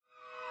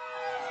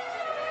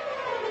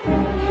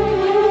Welcome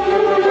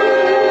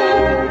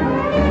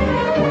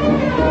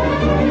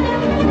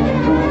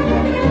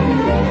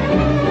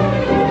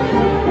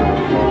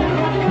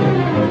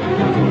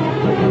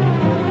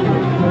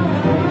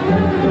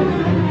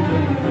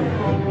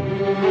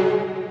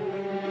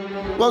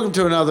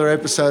to another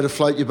episode of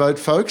Float Your Boat,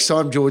 folks.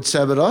 I'm George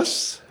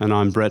Sabados. And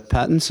I'm Brett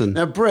Pattinson.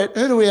 Now, Brett,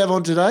 who do we have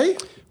on today?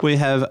 We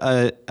have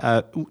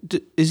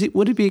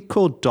would it be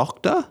called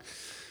Doctor?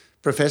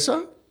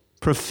 Professor?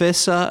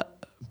 Professor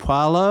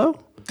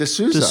Paulo De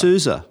Souza. De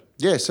Souza.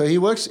 Yeah, so he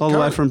works... All the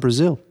way from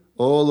Brazil.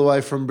 All the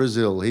way from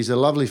Brazil. He's a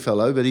lovely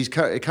fellow, but he's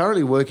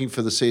currently working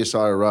for the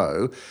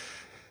CSIRO.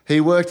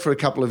 He worked for a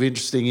couple of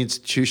interesting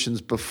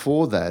institutions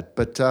before that,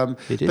 but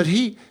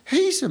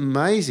he's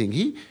amazing.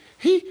 He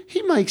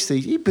makes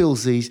these, he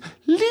builds these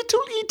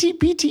little itty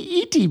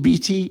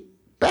bitty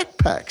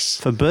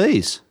backpacks. For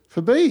bees.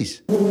 For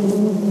bees.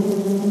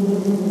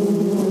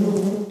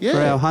 Yeah.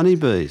 For our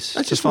honeybees.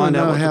 I just want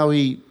to know how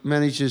he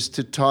manages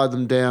to tie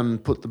them down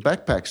and put the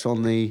backpacks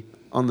on the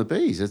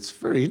bees. It's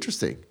very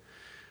interesting.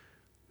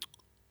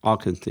 I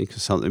can think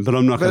of something, but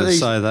I'm not going to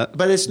say that.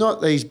 But it's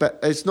not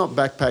it's not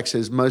backpacks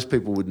as most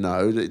people would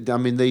know. I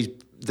mean,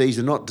 these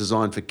are not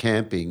designed for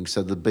camping,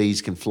 so the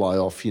bees can fly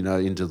off,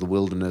 into the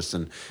wilderness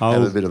and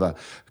have a bit of a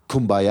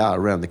kumbaya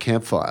around the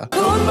campfire.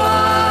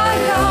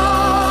 Kumbaya,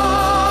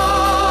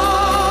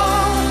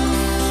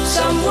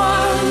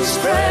 someone's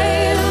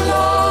praying,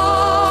 Lord.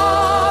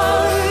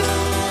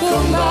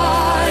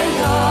 Kumbaya.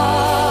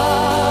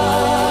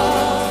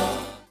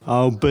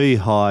 Oh,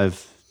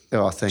 beehive.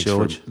 Oh, thanks,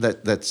 George.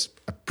 That's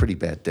a pretty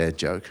bad dad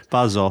joke.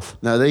 Buzz off.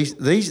 No,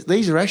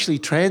 these are actually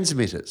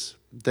transmitters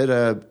that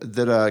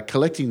are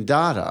collecting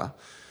data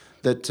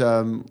that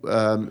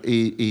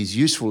is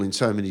useful in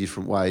so many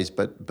different ways.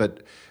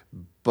 But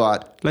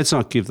let's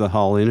not give the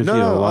whole interview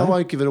away. No, I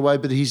won't give it away.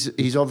 But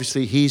he's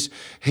obviously he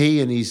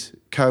and his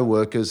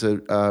co-workers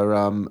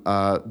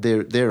are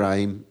their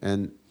aim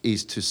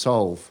is to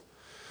solve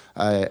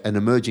an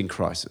emerging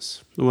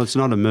crisis. Well, it's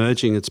not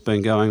emerging. It's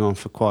been going on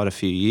for quite a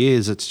few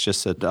years. It's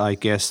just that I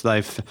guess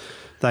they've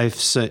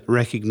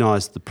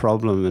recognised the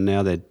problem and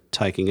now they're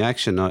taking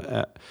action.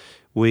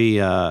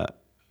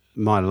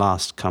 My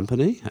last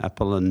company,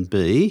 Apple and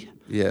Bee.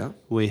 Yeah.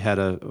 We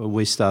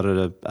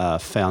started a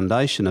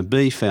foundation, a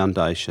bee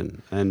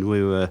foundation, and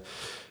we were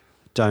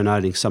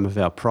donating some of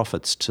our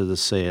profits to the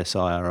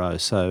CSIRO.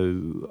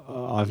 So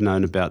I've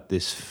known about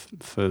this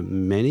for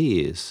many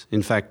years.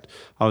 In fact,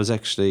 I was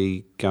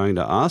actually going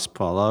to ask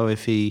Paulo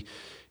if he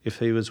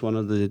was one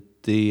of the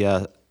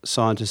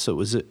scientists that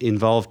was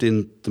involved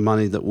in the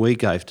money that we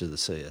gave to the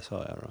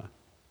CSIRO.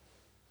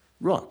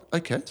 Right.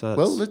 Okay. So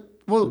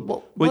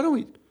why don't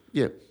we?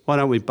 Yeah. Why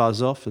don't we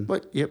buzz off and?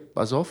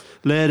 Buzz off.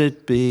 Let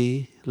it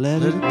be.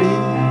 Let it be.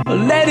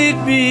 Let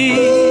it be.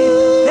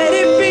 Let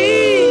it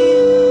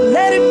be.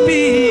 Let it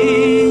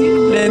be.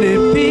 Let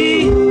it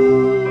be.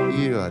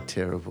 You are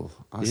terrible.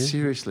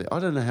 Seriously, I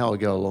don't know how I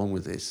go along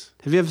with this.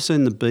 Have you ever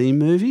seen the Bee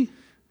movie?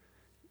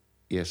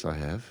 Yes, I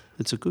have.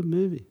 It's a good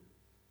movie.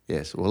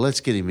 Yes. Well, let's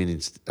get him in.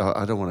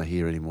 I don't want to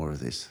hear any more of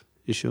this.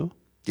 You sure?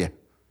 Yeah.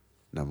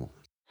 No more.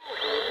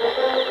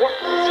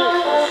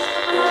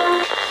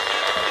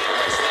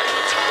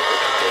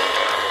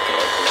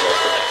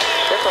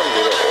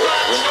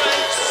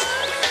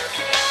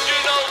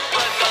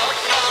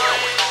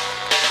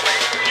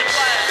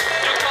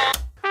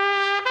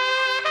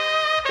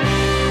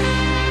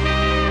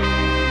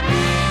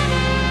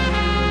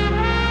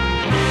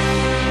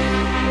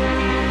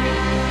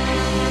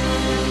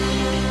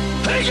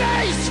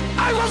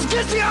 I was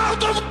getting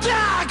out of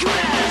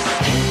darkness!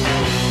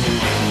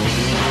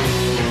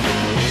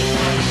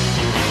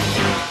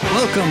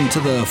 Welcome to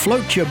the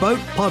Float Your Boat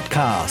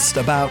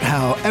podcast about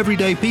how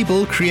everyday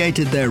people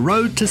created their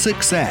road to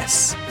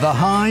success. The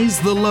highs,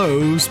 the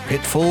lows,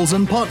 pitfalls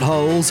and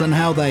potholes, and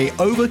how they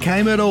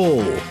overcame it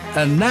all.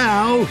 And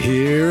now,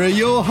 here are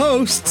your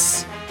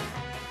hosts.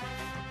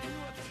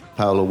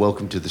 Paola,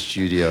 welcome to the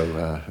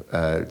studio.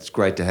 It's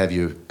great to have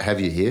you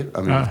here.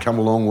 I mean, you've come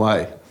a long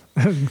way.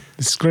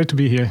 It's great to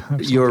be here.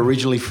 Absolutely. You're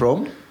originally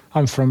from?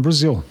 I'm from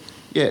Brazil.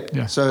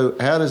 Yeah. So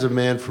how does a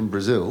man from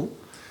Brazil,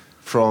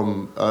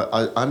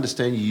 I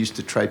understand you used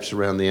to traipse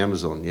around the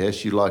Amazon,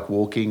 yes? You like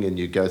walking and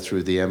you go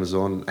through the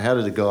Amazon. How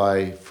did a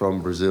guy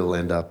from Brazil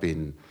end up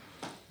in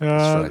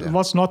Australia? It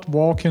was not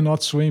walking,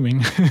 not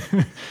swimming.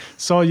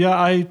 So,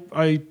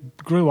 I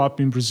grew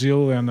up in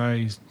Brazil and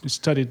I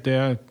studied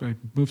there. I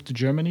moved to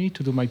Germany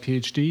to do my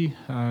PhD.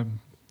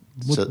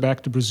 Moved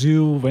back to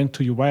Brazil, went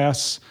to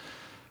US.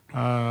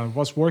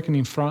 Was working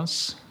in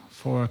France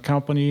for a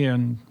company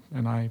and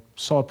I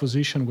saw a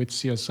position with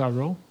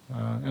CSIRO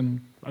and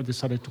I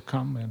decided to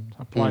come and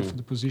apply for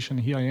the position.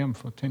 Here I am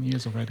for 10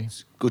 years already.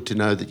 It's good to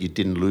know that you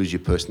didn't lose your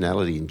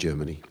personality in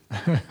Germany.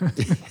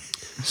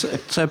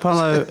 So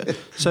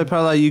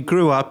Paulo, you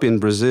grew up in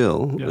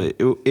Brazil,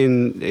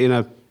 in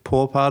a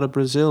poor part of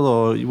Brazil,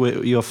 or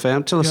your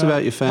family? Tell us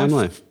about your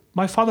family.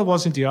 My father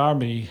was in the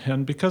army,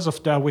 and because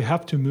of that, we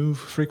have to move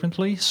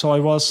frequently. So I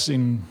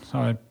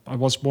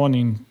was born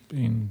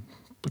in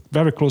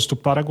very close to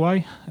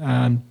Paraguay,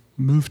 and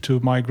moved to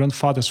my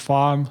grandfather's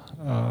farm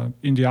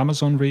in the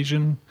Amazon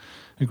region.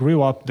 I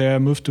grew up there,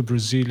 moved to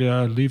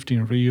Brasilia, lived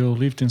in Rio,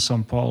 lived in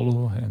São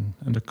Paulo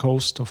and the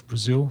coast of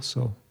Brazil.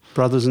 So,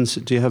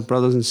 do you have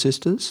brothers and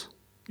sisters?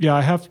 Yeah,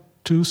 I have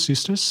 2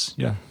 sisters.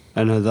 Yeah.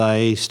 And are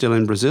they still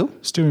in Brazil?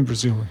 Still in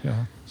Brazil,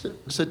 yeah.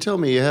 So tell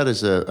me, how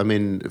does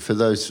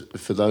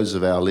for those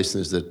of our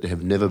listeners that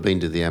have never been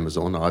to the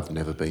Amazon, I've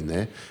never been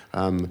there.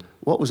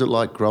 What was it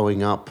like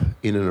growing up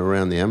in and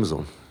around the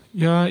Amazon?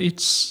 Yeah,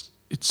 it's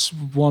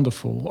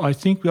wonderful. I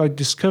think I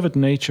discovered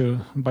nature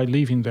by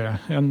living there,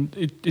 and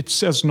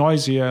it's as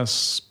noisy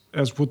as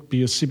would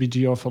be a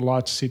CBD of a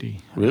large city.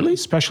 Really?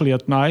 Especially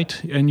at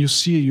night, and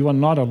you are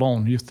not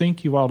alone. You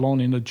think you are alone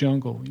in the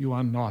jungle. You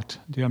are not.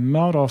 The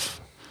amount of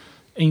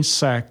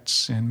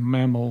insects and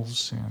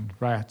mammals and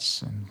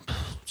rats and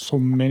so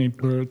many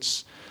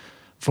birds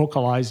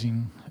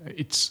vocalizing,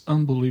 it's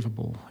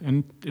unbelievable.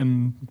 And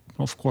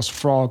of course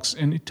frogs.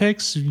 And it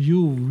takes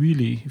you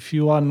really, if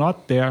you are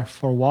not there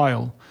for a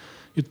while,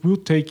 it will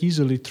take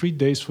easily 3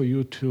 days for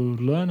you to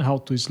learn how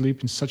to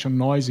sleep in such a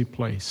noisy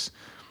place.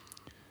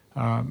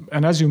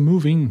 And as you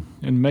move in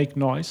and make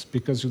noise,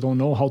 because you don't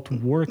know how to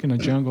work in a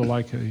jungle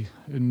like a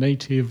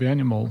native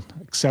animal,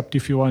 except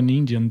if you are an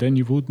Indian, then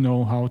you would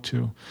know how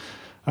to.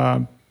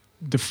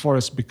 The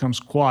forest becomes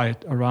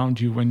quiet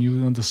around you when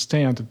you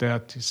understand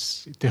that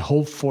the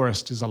whole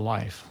forest is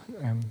alive.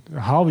 And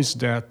how is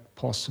that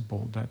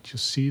possible, that you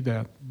see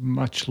that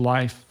much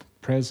life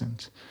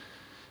present?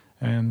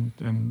 And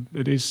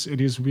it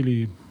is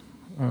really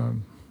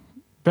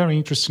very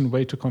interesting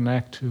way to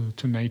connect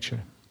to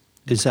nature.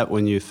 Is that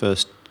when you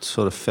first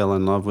sort of fell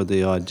in love with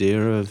the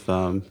idea of?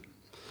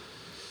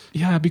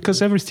 Yeah,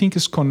 because everything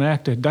is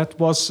connected. That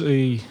was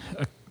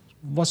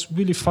was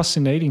really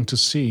fascinating to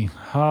see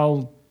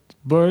how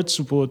birds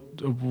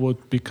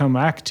would become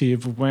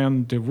active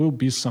when there will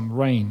be some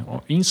rain,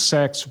 or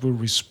insects will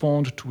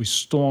respond to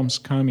storms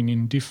coming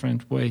in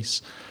different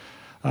ways.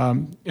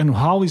 And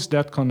how is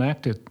that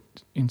connected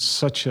in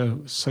such a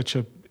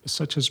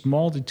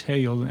small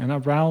detail, and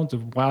around the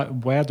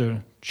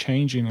weather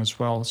changing as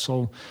well?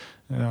 So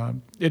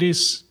it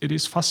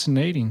is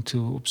fascinating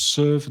to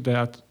observe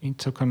that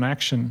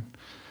interconnection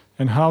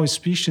and how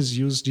species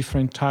use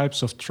different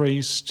types of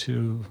trees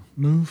to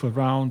move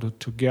around or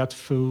to get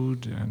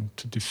food and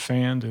to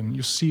defend. And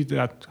you see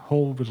that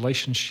whole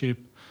relationship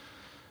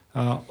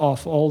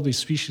of all the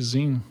species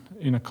in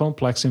a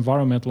complex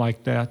environment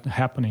like that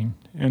happening.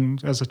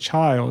 And as a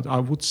child, I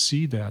would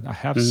see that. I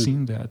have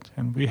seen that.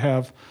 And we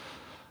have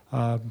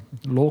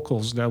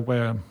locals that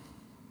were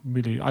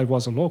really, I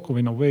was a local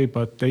in a way,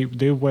 but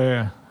they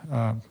were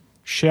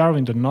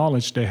sharing the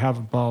knowledge they have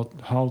about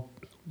how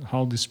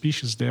the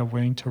species there were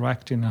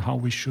interacting and how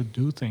we should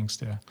do things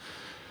there.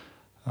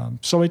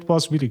 So it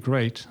was really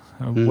great,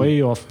 a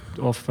way of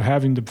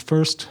having the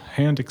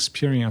first-hand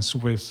experience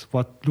with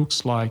what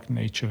looks like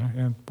nature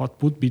and what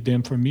would be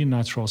then for me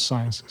natural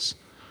sciences.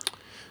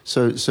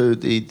 So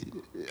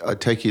I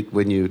take it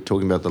when you're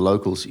talking about the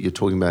locals, you're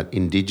talking about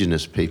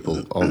indigenous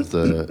people of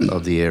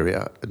the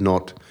area,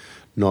 not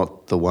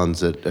the ones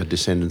that are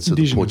descendants of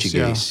the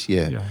Portuguese.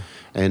 Yeah.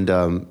 And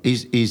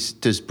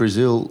does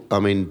Brazil? I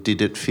mean,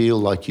 did it feel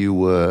like you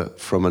were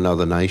from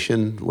another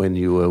nation when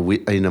you were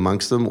in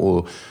amongst them,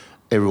 or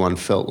everyone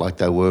felt like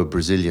they were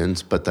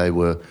Brazilians, but they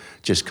were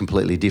just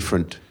completely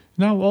different?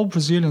 No, all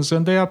Brazilians,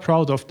 and they are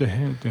proud of the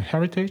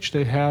heritage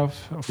they have.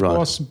 Of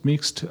course,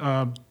 mixed,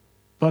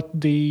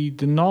 but the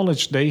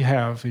knowledge they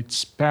have,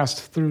 it's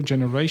passed through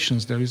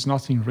generations. There is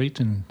nothing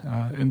written,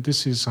 and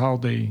this is how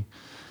they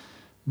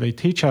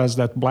teach us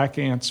that black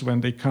ants, when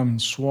they come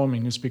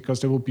swarming, is because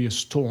there will be a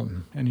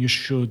storm, and you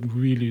should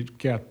really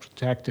get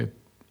protected.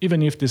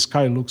 Even if the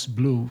sky looks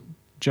blue,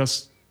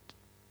 just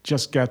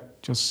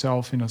get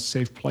yourself in a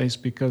safe place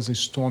because a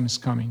storm is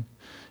coming.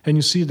 And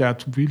you see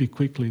that really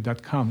quickly,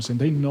 that comes, and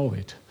they know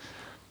it.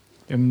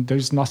 And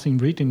there's nothing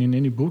written in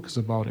any books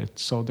about it.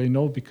 So they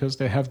know because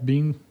they have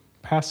been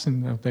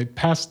they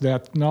passed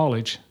that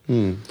knowledge.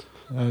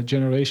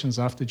 Generations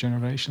after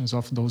generations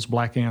of those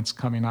black ants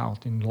coming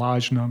out in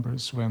large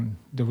numbers when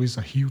there is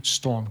a huge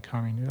storm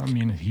coming. I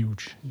mean,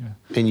 huge. Yeah.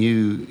 And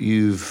you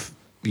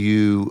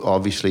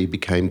obviously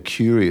became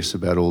curious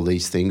about all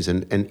these things,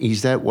 and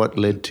is that what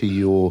led to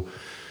your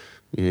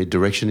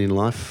direction in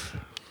life?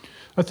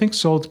 I think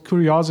so. The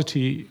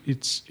curiosity,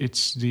 it's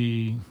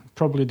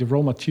probably the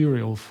raw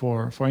material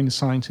for any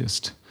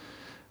scientist.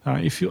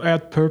 If you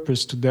add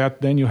purpose to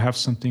that, then you have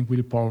something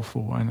really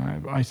powerful. And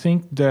I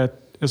think that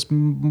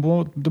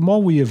the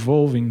more we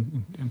evolve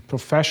in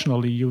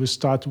professionally, you will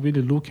start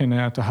really looking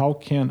at how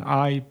can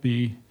I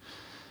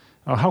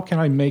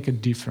make a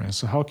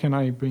difference? How can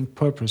I bring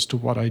purpose to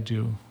what I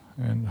do?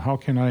 And how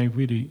can I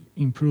really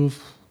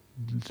improve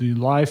the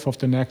life of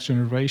the next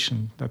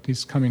generation that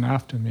is coming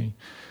after me?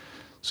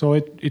 So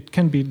it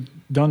can be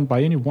done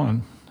by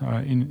anyone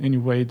in any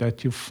way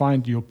that you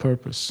find your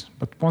purpose.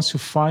 But once you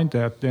find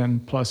that, then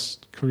plus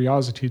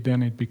curiosity,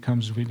 then it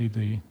becomes really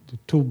the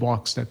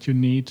toolbox that you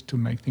need to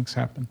make things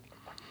happen.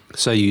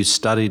 So you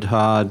studied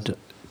hard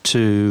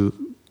to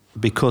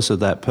because of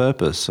that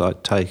purpose, I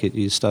take it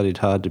you studied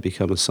hard to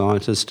become a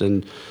scientist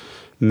and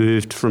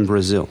moved from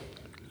Brazil.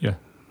 Yeah.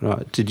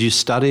 Right. Did you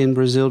study in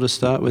Brazil to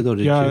start with, or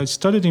did you? Yeah, I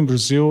studied in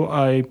Brazil.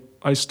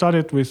 I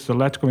started with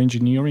electrical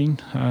engineering,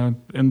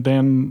 and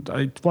then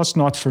it was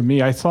not for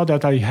me. I thought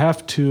that I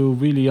have to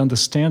really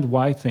understand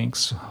why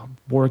things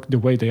work the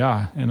way they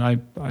are, and I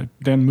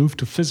then moved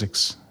to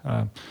physics.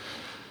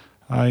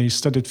 I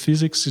studied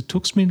physics. It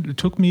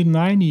took me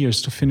 9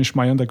 years to finish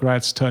my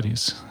undergrad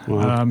studies.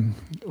 Wow.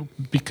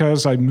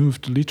 Because I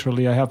moved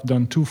literally. I have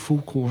done 2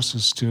 full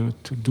courses to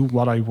do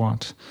what I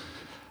want.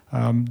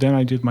 Then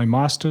I did my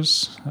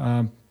master's,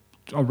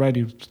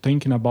 already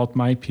thinking about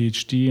my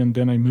PhD, and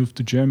then I moved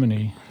to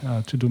Germany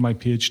to do my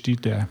PhD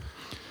there.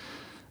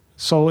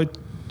 So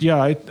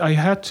I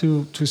had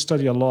to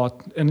study a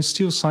lot, and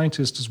still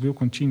scientists will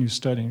continue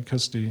studying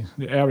because the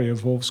area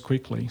evolves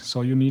quickly.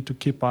 So you need to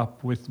keep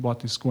up with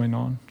what is going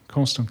on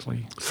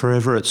constantly.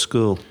 Forever at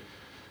school.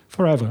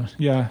 Forever,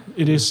 yeah,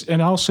 it is.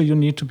 And also you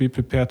need to be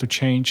prepared to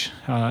change.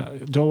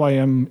 Though I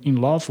am in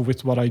love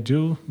with what I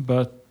do,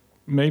 but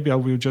maybe I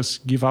will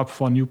just give up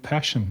for a new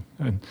passion.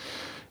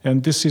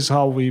 And this is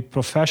how we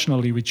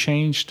professionally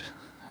changed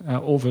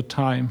over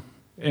time.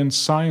 And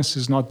science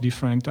is not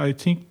different. I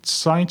think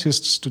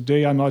scientists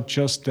today are not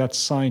just that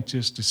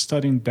scientists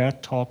studying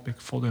that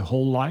topic for their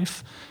whole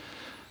life.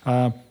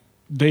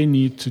 They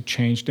need to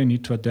change. They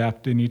need to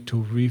adapt. They need to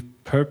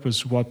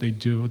repurpose what they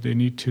do. They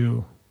need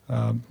to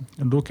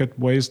look at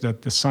ways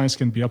that the science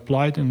can be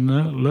applied and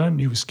learn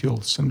new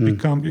skills and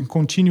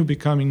continue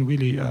becoming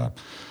really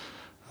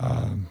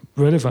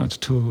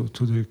relevant to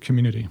the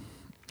community.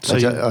 So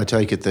I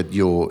take it that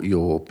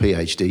your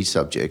PhD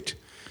subject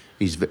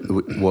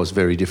was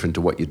very different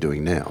to what you're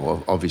doing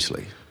now,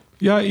 obviously.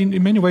 Yeah,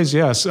 in many ways,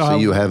 yes. So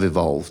you have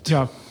evolved.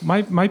 Yeah,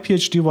 my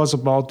PhD was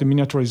about the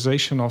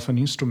miniaturization of an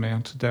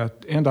instrument that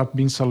ended up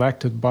being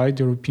selected by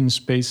the European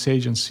Space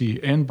Agency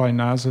and by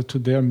NASA to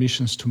their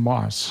missions to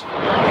Mars.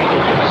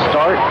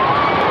 Start,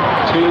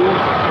 2,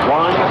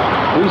 1,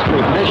 booster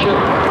ignition,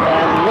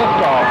 and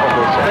liftoff of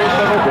the Space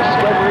Shuttle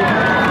Discovery,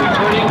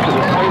 returning to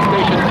the space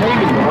station,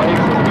 paving the way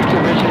for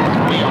future missions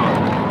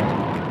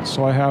beyond.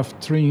 So I have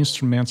 3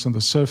 instruments on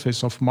the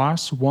surface of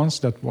Mars. One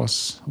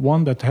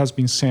that has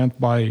been sent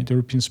by the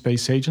European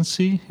Space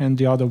Agency, and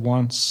the other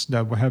ones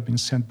that have been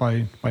sent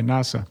by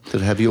NASA.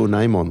 That have your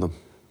name on them.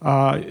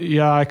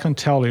 Yeah, I can't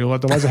tell you.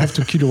 Otherwise, I have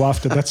to kill you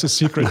after. That's a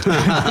secret.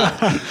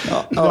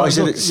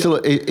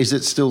 Is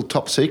it still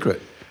top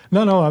secret?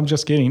 No, I'm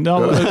just kidding.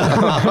 No.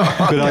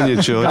 Good on you,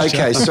 George.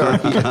 Okay, sorry.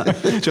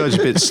 George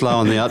a bit slow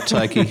on the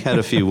uptake. He had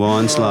a few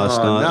wines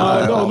last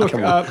night. No, look,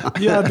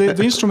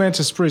 the instrument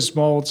is pretty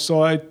small,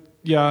 so I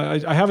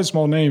have a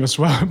small name as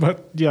well,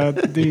 but yeah,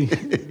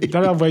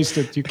 there are ways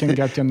that you can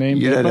get your name.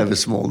 You don't have a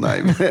small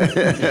name.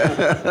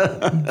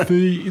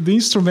 The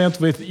instrument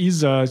with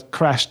ESA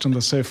crashed on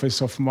the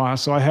surface of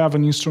Mars, so I have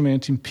an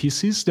instrument in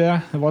pieces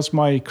there. It was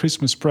my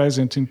Christmas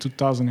present in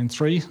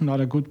 2003,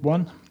 not a good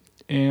one.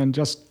 And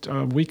just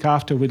a week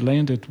after we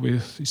landed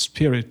with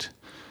Spirit,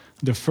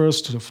 the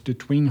first of the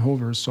twin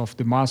hovers of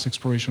the Mars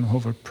Exploration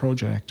Hover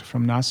project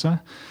from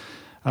NASA.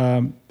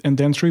 And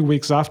then 3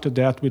 weeks after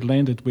that, we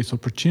landed with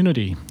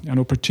Opportunity. And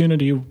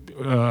Opportunity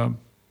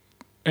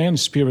and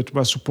Spirit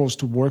were supposed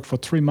to work for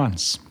 3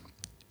 months.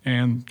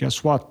 And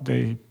guess what?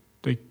 They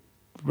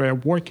were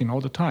working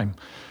all the time.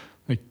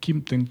 They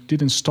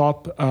didn't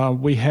stop.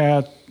 We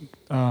had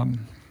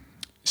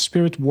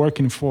Spirit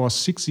working for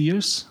 6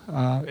 years,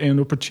 and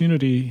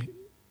Opportunity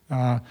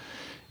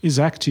is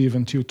active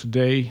until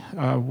today.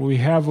 We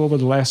have over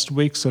the last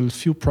weeks a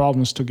few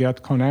problems to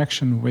get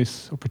connection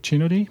with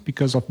Opportunity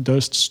because of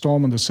dust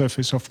storm on the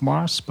surface of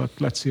Mars, but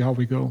let's see how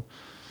we go.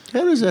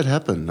 How does that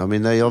happen? I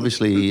mean, they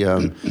obviously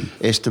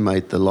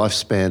estimate the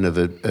lifespan of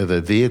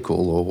a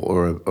vehicle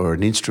or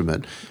an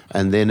instrument,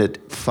 and then it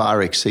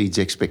far exceeds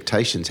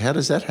expectations. How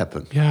does that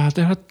happen? Yeah,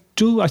 there are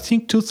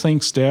two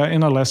things there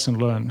and a lesson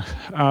learned.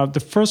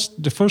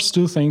 The first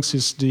 2 things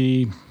is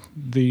the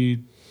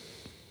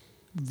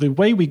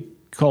way we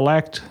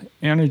collect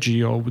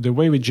energy, or the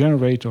way we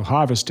generate or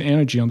harvest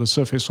energy on the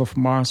surface of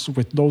Mars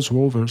with those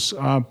rovers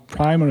are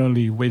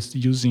primarily with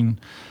using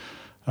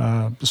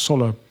the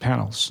solar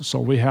panels. So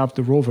we have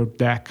the rover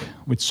deck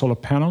with solar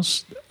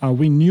panels.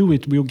 We knew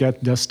it will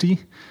get dusty.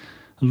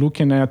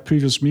 Looking at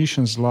previous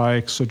missions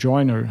like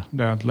Sojourner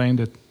that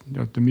landed,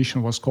 the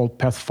mission was called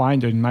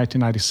Pathfinder in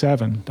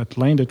 1997, that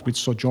landed with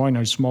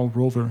Sojourner, a small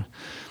rover.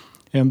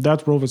 And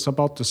that rover is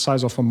about the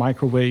size of a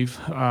microwave.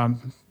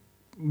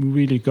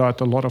 Really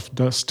got a lot of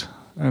dust.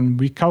 And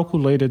we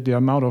calculated the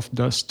amount of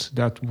dust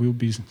that will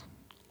be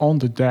on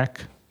the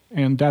deck,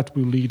 and that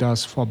will lead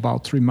us for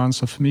about 3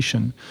 months of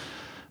mission.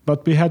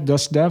 But we had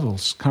dust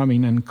devils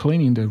coming and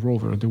cleaning the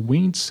rover. The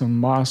winds on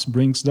Mars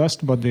brings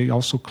dust, but they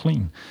also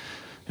clean.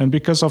 And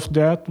because of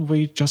that,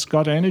 we just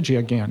got energy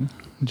again,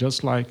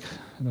 just like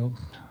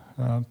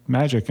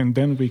magic. And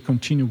then we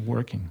continue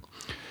working.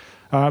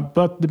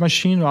 But the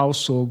machine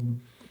also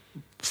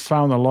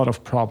found a lot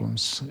of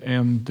problems.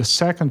 And the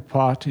second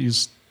part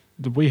is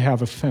that we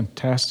have a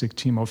fantastic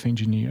team of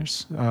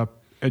engineers.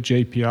 at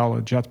JPL,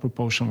 a Jet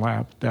Propulsion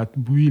Lab, that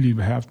really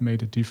have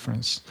made a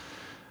difference.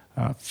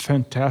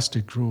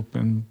 Fantastic group.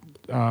 And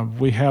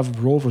we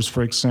have rovers,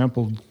 for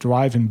example,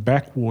 driving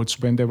backwards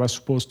when they were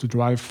supposed to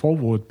drive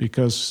forward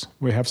because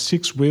we have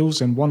 6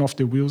 wheels and one of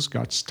the wheels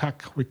got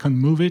stuck. We can't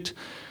move it.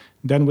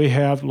 Then we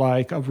have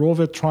like a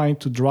rover trying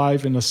to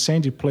drive in a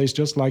sandy place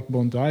just like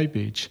Bondi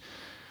Beach.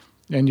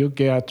 And you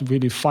get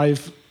really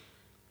 5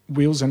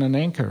 wheels and an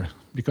anchor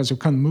because you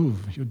can't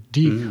move. You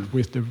dig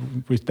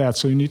with that.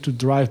 So you need to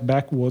drive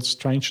backwards,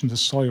 trenching the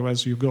soil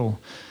as you go.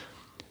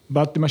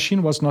 But the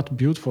machine was not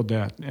built for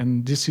that.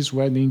 And this is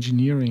where the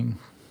engineering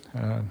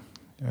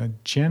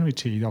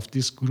genuity of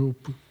this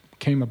group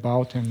came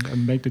about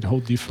and made the whole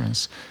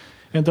difference.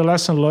 And the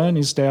lesson learned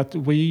is that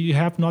we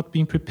have not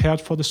been prepared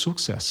for the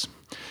success.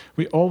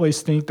 We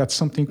always think that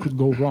something could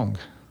go wrong.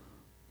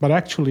 But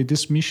actually,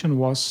 this mission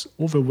was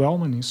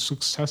overwhelmingly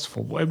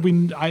successful.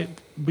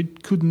 We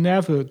could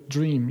never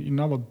dream in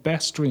our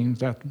best dreams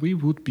that we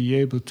would be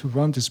able to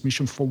run this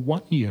mission for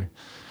 1 year.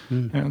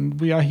 And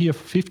we are here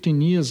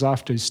 15 years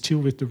after, still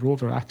with the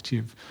rover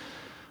active,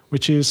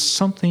 which is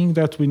something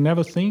that we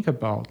never think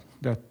about,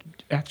 that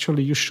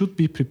actually you should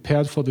be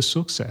prepared for the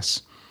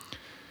success.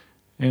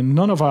 And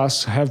none of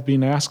us have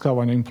been asked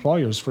our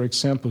employers, for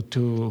example,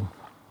 to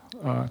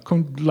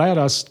let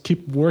us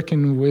keep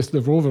working with the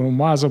rover on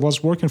Mars. I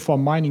was working for a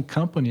mining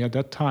company at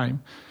that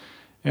time.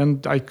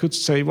 And I could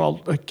say,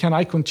 well, can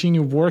I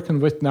continue working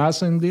with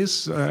NASA in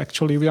this?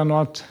 Actually, we are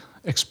not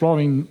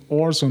exploring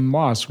ores on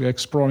Mars. We are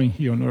exploring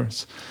here on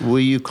Earth. Were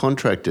you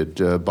contracted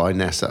by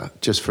NASA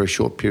just for a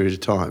short period of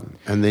time,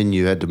 and then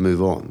you had to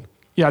move on?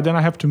 Yeah, then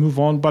I have to move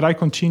on, but I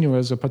continue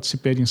as a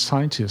participating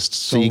scientist.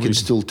 So you can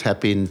still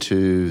tap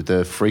into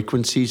the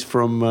frequencies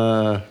from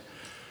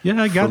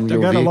I got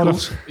a lot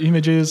of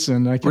images,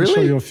 and I can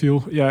show you a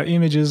few. Yeah,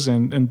 images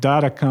and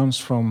data comes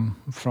from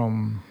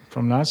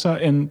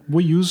NASA, and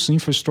we use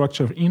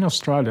infrastructure in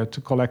Australia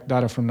to collect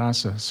data from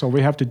NASA. So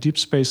we have the Deep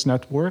Space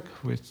Network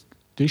with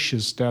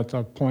dishes that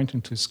are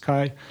pointing to the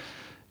sky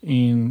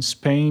in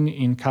Spain,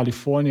 in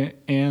California,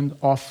 and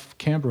off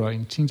Canberra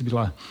in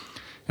Tintabilla.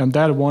 And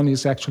that one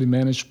is actually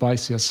managed by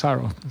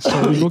CSIRO.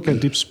 So we look at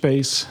deep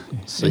space.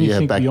 So you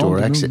have backdoor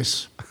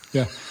access.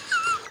 Yeah.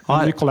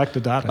 We collect the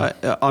data.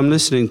 I'm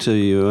listening to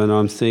you and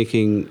I'm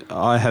thinking,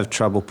 I have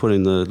trouble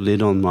putting the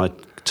lid on my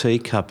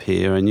teacup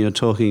here, and you're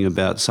talking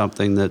about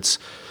something that's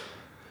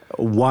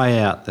way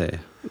out there,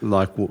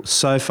 like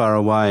so far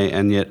away,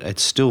 and yet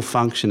it's still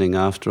functioning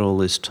after all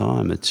this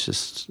time. It's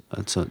just,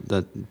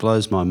 that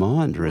blows my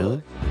mind,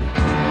 really.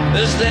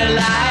 Is there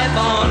life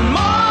on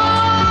Mars?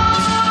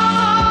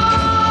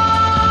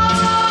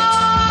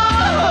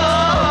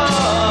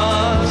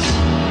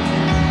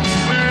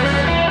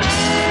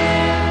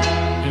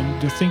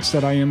 The things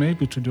that I am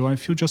able to do, I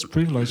feel just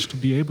privileged to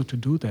be able to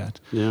do that.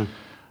 Yeah.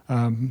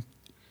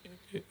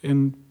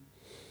 And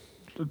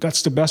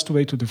that's the best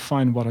way to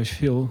define what I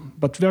feel,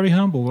 but very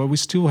humble. We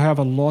still have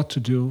a lot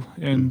to do.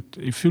 And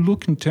if you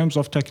look in terms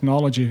of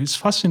technology, it's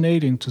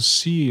fascinating to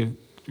see.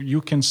 You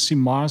can see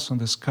Mars on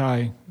the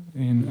sky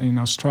in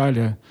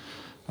Australia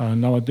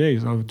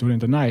nowadays, or during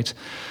the night,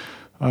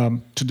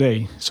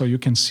 today. So you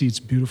can see it's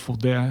beautiful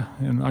there.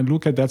 And I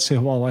look at that and say,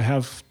 well, I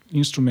have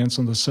instruments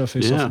on the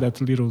surface of that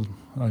little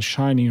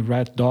shiny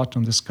red dot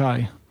on the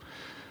sky.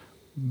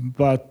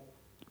 But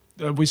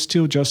we're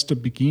still just the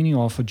beginning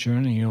of a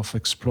journey of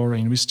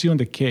exploring. We're still in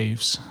the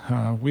caves.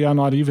 We are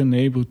not even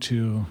able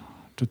to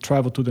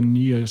travel to the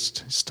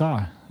nearest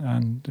star.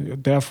 And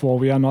therefore,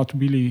 we are not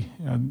really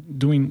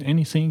doing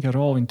anything at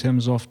all in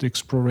terms of the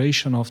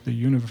exploration of the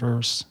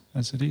universe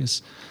as it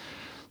is.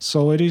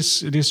 So it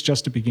is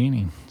just the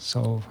beginning.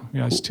 So we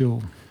are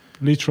still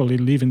literally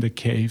living the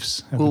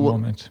caves at the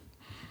moment.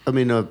 I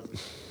mean,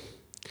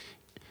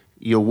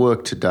 your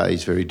work today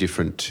is very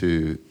different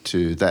to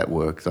that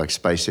work, like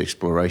space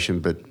exploration,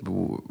 but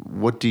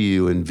what do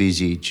you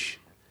envisage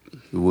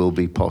will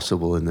be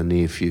possible in the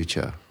near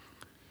future?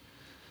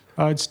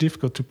 It's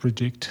difficult to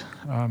predict.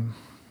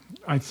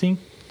 I think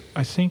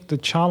the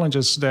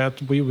challenges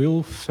that we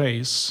will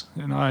face,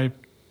 and I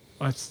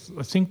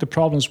think the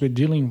problems we're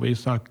dealing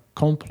with are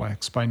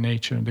complex by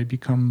nature. They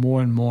become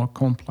more and more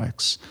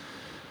complex.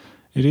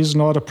 It is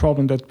not a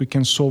problem that we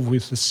can solve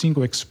with a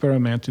single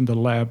experiment in the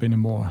lab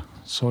anymore.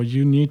 So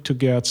you need to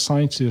get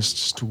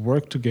scientists to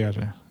work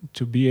together,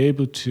 to be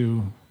able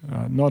to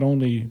not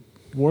only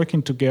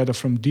working together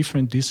from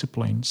different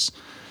disciplines,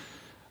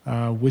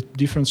 with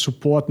different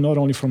support, not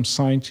only from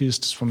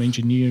scientists, from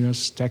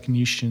engineers,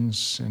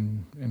 technicians,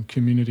 and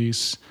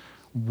communities,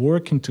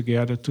 working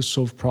together to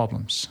solve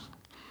problems.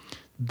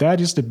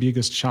 That is the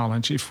biggest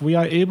challenge. If we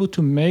are able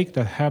to make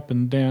that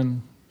happen,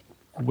 then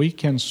we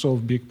can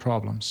solve big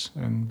problems,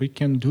 and we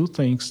can do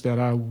things that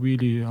are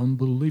really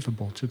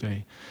unbelievable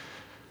today.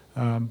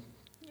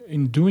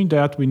 In doing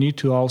that, we need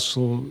to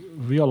also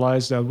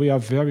realize that we are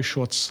very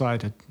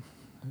short-sighted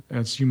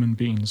as human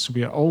beings.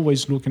 We are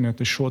always looking at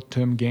the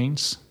short-term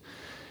gains,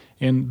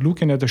 and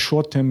looking at the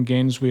short-term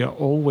gains, we are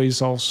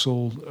always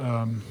also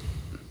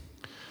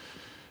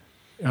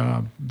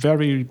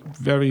very,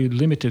 very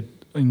limited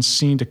in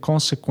seeing the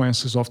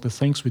consequences of the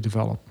things we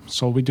develop.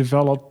 So we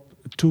develop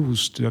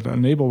tools that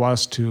enable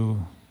us to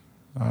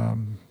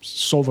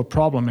solve a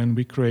problem, and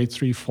we create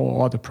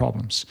 3-4 other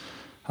problems.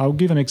 I'll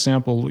give an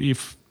example.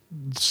 If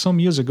some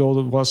years ago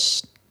it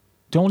was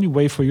the only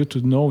way for you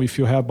to know if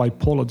you have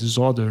bipolar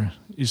disorder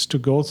is to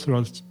go through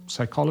a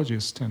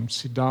psychologist and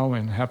sit down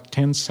and have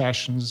 10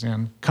 sessions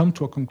and come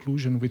to a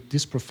conclusion with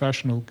this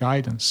professional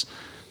guidance.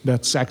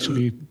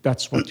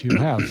 That's what you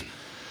have.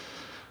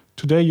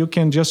 Today, you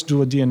can just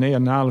do a DNA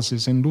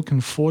analysis and look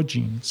in 4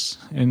 genes.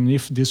 And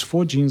if these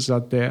 4 genes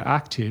are there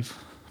active,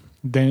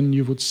 then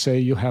you would say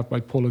you have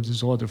bipolar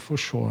disorder for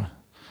sure.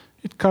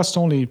 It costs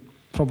only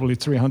probably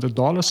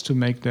 $300 to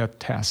make that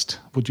test.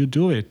 Would you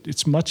do it?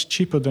 It's much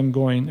cheaper than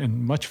going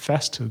and much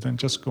faster than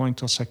just going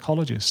to a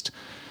psychologist.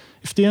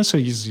 If the answer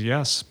is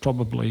yes,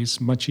 probably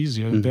it's much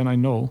easier, then I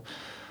know.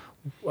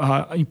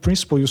 In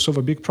principle, you solve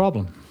a big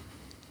problem.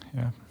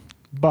 Yeah.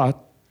 But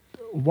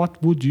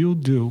what would you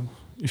do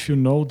if you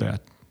know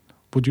that?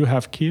 Would you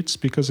have kids?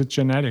 Because it's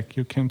genetic.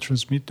 You can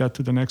transmit that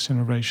to the next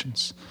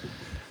generations.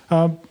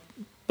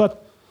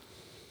 But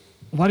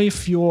what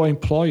if your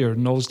employer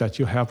knows that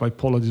you have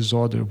bipolar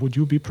disorder? Would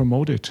you be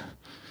promoted?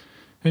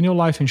 And your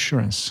life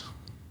insurance,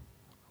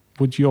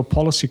 would your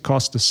policy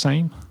cost the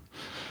same?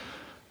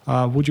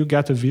 Would you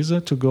get a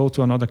visa to go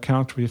to another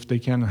country if they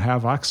can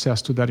have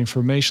access to that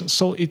information?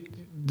 So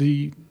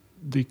the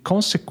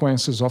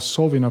consequences of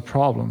solving a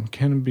problem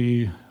can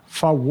be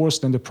far worse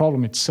than the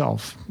problem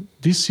itself.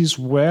 This is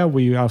where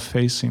we are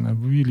facing a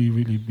really,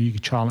 really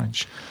big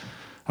challenge.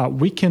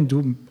 We can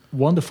do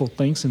wonderful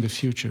things in the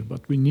future,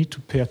 but we need to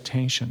pay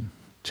attention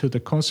to the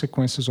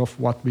consequences of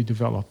what we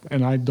develop.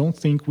 And I don't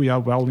think we are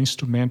well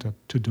instrumented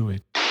to do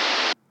it.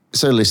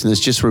 So listeners,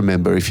 just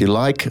remember, if you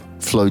like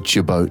Float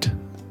Your Boat,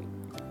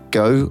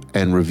 go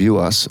and review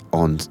us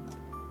on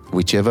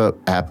whichever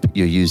app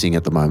you're using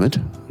at the moment,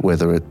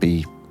 whether it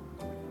be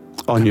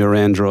on your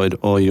Android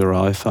or your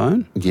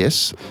iPhone.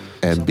 Yes,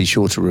 and be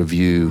sure to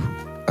review,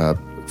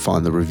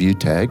 find the review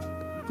tag.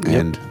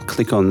 And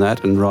click on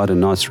that and write a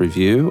nice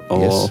review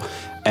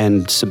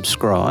and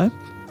subscribe.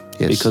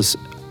 Yes. Because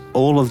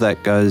all of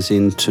that goes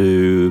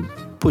into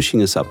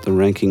pushing us up the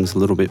rankings a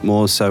little bit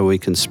more so we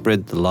can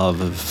spread the love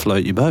of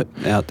Float Your Boat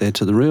out there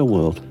to the real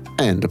world.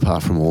 And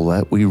apart from all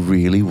that, we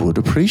really would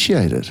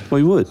appreciate it.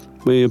 We would.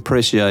 We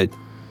appreciate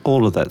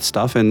all of that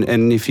stuff.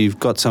 And if you've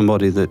got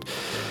somebody that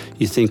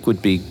you think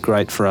would be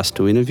great for us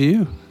to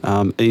interview,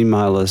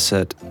 email us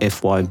at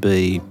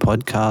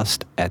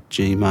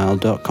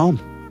fybpodcast@gmail.com.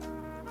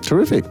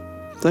 Terrific.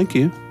 Thank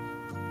you.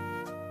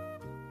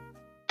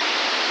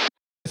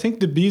 I think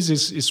the bees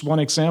is one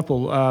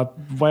example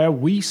where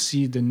we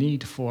see the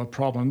need for a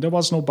problem. There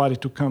was nobody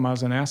to come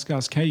us and ask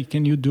us, hey,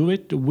 can you do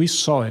it? We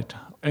saw it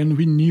and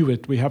we knew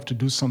it. We have to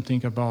do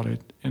something about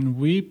it. And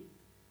we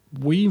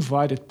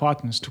invited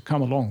partners to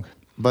come along.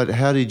 But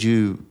how did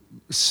you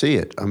see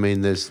it? I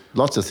mean, there's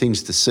lots of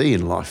things to see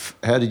in life.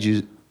 How did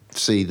you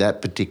see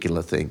that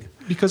particular thing?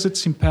 Because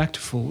it's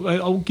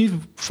impactful. I'll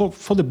give,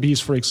 for the bees,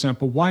 for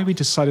example, why we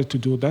decided to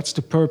do that's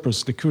the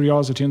purpose, the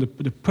curiosity, and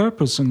the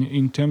purpose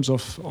in terms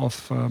of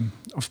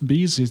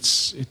bees.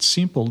 It's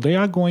simple. They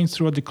are going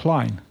through a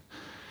decline,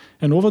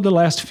 and over the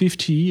last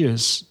 50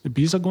 years, the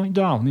bees are going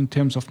down in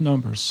terms of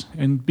numbers.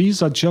 And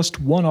bees are just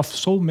one of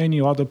so many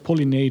other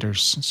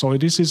pollinators. So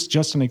this is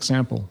just an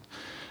example.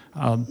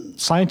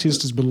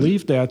 Scientists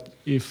believe that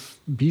if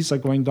bees are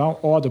going down,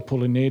 other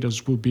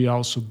pollinators will be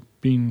also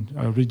being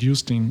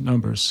reduced in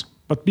numbers.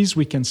 But bees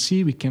we can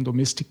see, we can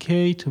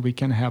domesticate, we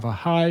can have a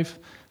hive.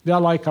 They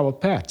are like our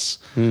pets.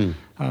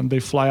 They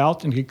fly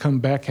out and they come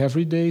back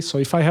every day. So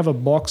if I have a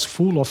box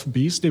full of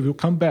bees, they will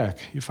come back.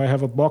 If I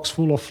have a box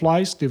full of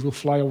flies, they will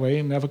fly away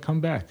and never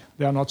come back.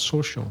 They are not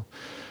social.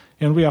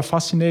 And we are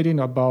fascinated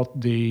about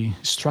the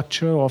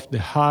structure of the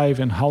hive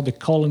and how the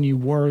colony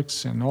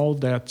works and all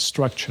that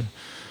structure.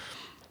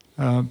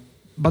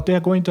 But they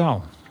are going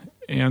down.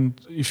 And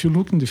if you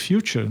look in the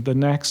future, the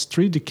next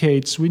 3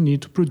 decades, we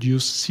need to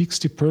produce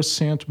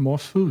 60% more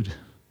food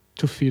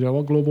to feed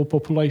our global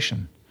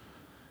population.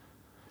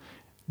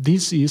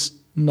 This is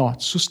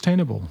not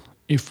sustainable.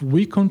 If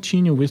we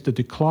continue with the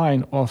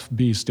decline of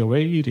bees the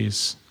way it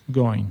is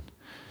going,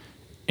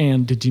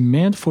 and the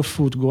demand for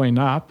food going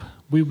up,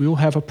 we will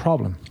have a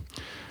problem.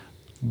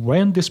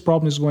 When this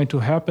problem is going to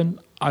happen,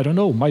 I don't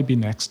know, might be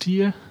next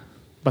year,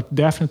 but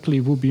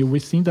definitely will be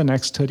within the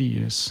next 30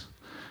 years.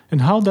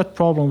 And how that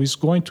problem is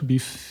going to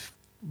be,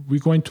 we're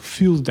going to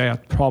feel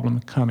that problem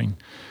coming,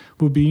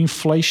 will be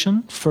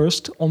inflation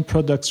first on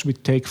products we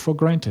take for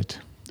granted.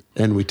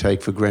 And we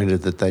take for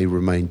granted that they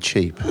remain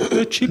cheap.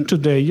 They're cheap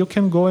today. You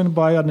can go and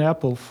buy an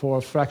apple for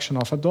a fraction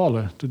of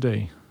 $1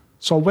 today.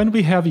 So when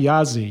we have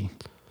Yazzie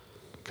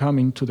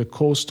coming to the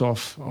coast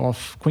of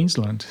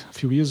Queensland a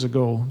few years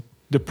ago,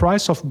 the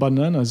price of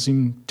bananas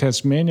in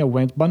Tasmania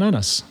went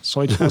bananas.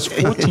 So it was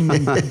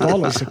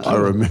 $14 a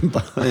kilo.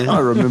 I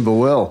remember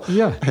well.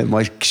 Yeah. And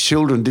my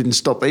children didn't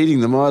stop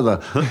eating them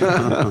either.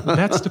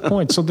 That's the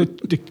point. So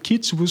the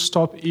kids will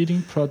stop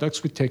eating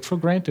products we take for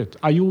granted.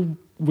 Are you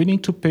willing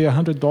to pay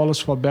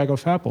 $100 for a bag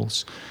of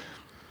apples?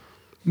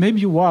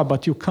 Maybe you are,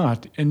 but you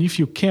can't. And if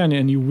you can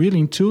and you're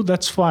willing to,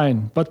 that's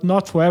fine, but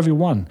not for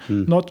everyone.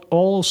 Not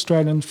all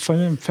Australian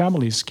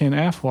families can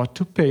afford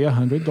to pay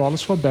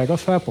 $100 for a bag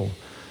of apple.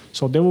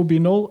 So there will be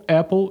no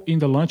apple in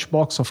the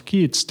lunchbox of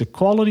kids. The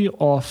quality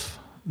of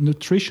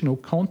nutritional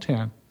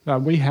content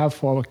that we have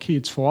for our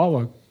kids, for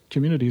our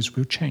communities,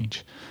 will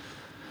change.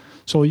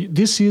 So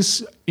this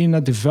is in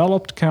a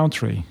developed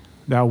country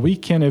that we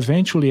can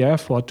eventually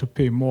afford to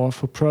pay more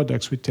for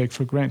products we take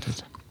for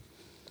granted.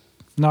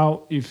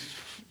 Now,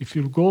 if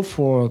you go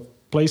for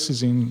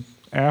places in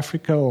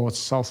Africa or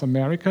South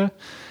America,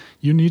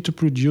 you need to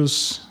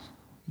produce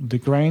the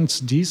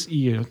grains this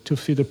year to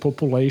feed the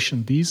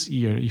population this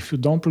year. If you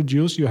don't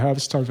produce, you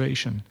have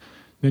starvation.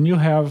 Then you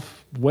have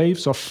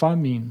waves of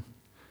famine,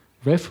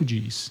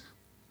 refugees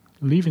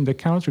leaving the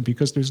country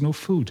because there's no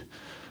food.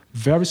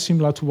 Very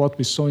similar to what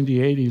we saw in the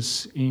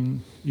 80s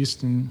in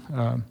Eastern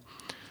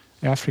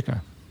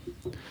Africa.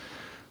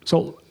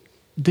 So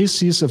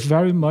this is a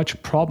very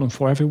much problem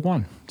for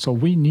everyone. So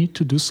we need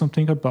to do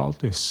something about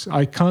this.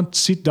 I can't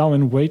sit down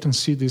and wait and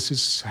see this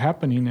is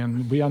happening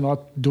and we are not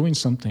doing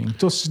something.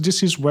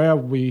 This is where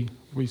we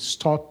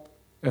stop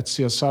at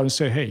CSR and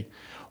say, hey,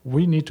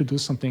 we need to do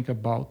something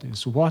about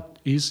this. What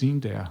is in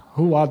there?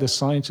 Who are the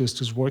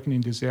scientists working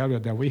in this area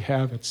that we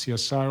have at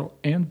CSR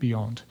and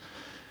beyond?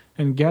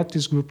 And get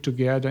this group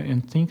together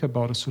and think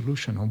about a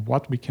solution on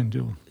what we can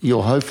do.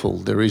 You're hopeful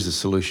there is a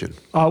solution?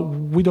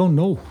 We don't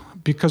know,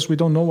 because we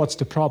don't know what's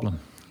the problem.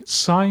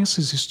 Science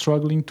is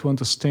struggling to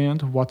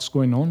understand what's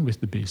going on with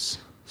the bees.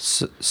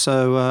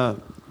 So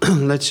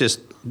let's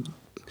just,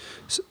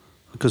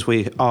 because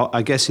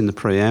I guess in the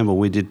preamble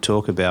we did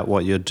talk about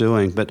what you're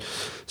doing, but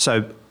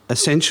so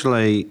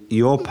essentially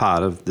your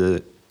part of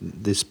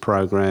this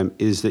program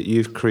is that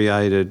you've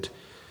created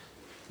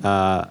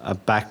a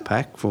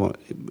backpack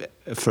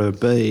for a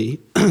bee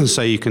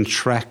so you can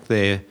track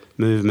their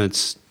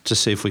movements to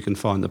see if we can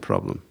find the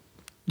problem.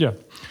 Yeah.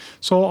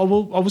 So I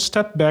will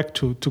step back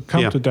to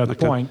come to that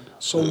point.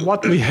 So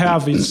what we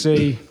have is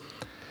a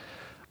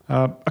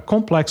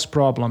complex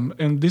problem,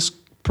 and this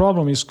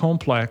problem is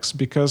complex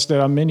because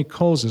there are many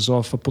causes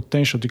of a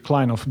potential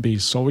decline of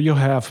bees. So you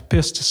have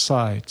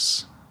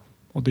pesticides,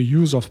 or the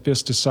use of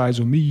pesticides,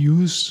 or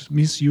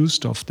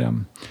misuse of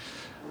them,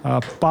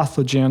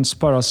 pathogens,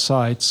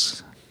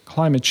 parasites,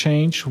 climate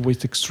change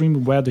with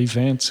extreme weather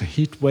events,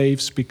 heat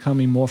waves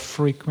becoming more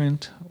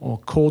frequent, or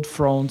cold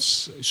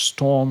fronts,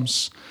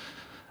 storms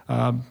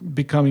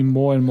becoming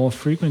more and more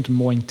frequent and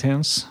more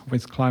intense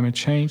with climate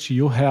change.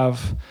 You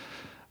have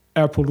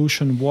air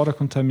pollution, water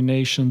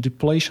contamination,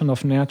 depletion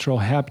of natural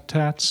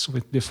habitats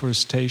with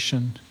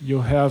deforestation.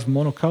 You have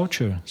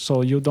monoculture,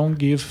 so you don't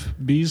give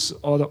bees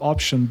other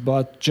option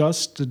but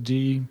just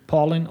the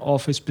pollen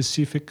of a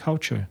specific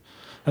culture.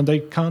 And they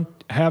can't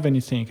have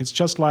anything. It's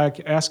just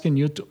like asking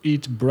you to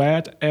eat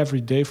bread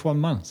every day for a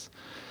month.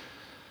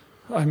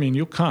 I mean,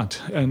 you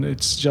can't, and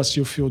it's just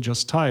you feel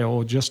just tired,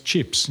 or just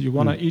chips. You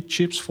want to eat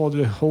chips for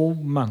the whole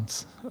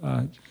month.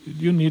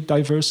 You need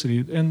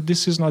diversity, and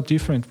this is not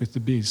different with the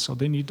bees. So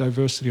they need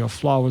diversity of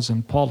flowers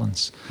and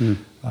pollens,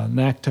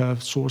 nectar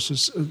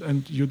sources,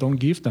 and you don't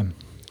give them.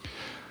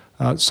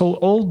 So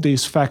all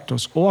these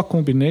factors, or a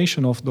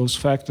combination of those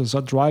factors,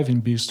 are driving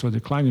bees to a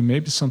decline, and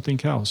maybe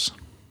something else.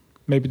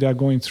 Maybe they're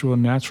going through a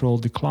natural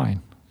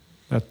decline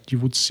that you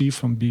would see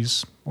from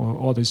bees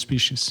or other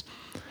species.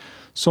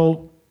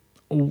 So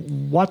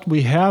what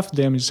we have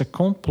then is a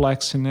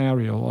complex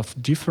scenario of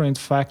different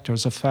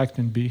factors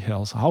affecting bee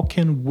health. How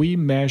can we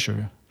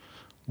measure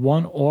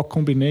one or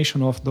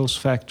combination of those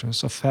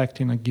factors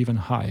affecting a given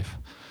hive?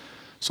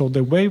 So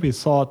the way we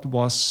thought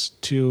was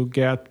to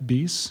get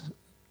bees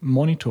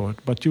monitored,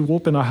 but you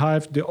open a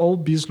hive, all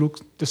bees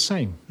look the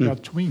same. They're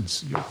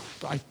twins.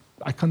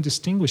 I can't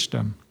distinguish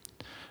them.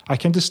 I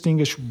can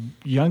distinguish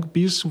young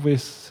bees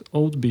with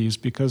old bees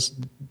because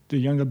the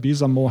younger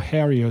bees are more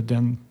hairier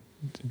than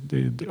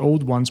the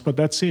old ones, but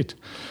that's it.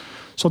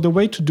 So the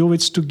way to do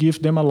it is to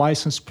give them a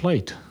license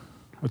plate,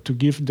 or to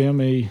give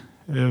them a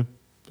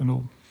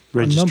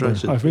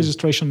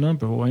registration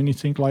number, or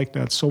anything like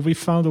that. So we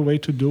found a way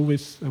to do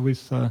with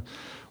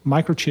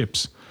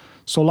microchips.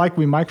 So like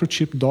we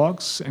microchip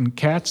dogs and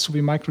cats,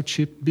 we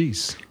microchip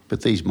bees.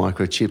 But these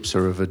microchips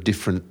are of a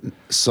different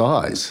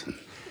size.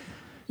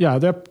 Yeah,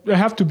 they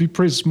have to be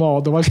pretty small,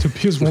 otherwise the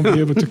bees won't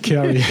be able to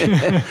carry.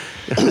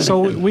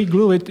 So we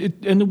glue it,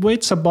 and it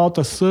weighs about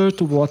a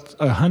third of what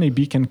a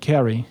honeybee can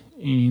carry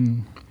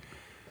in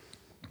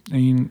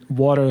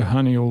water,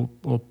 honey, or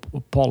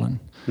pollen.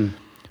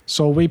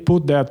 So we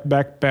put that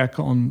backpack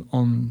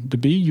on the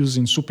bee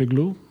using super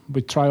glue.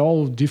 We try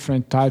all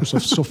different types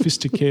of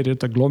sophisticated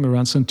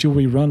agglomerants until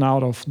we run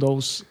out of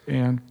those,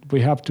 and we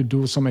have to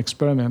do some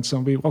experiments.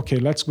 And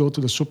let's go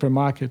to the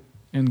supermarket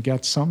and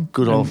get some.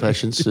 Good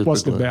old-fashioned super glue. It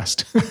was the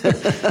best.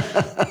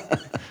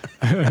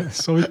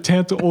 So we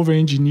tend to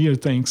over-engineer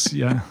things.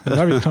 Yeah,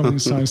 very common in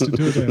science to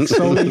do that.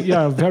 So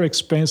very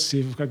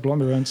expensive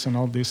agglomerants and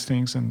all these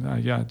things.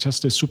 And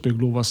just the super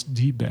glue was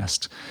the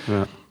best.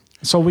 Yeah.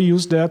 So we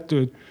use that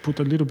to put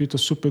a little bit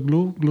of super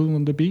glue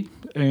on the bee,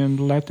 and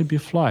let the bee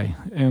fly.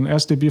 And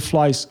as the bee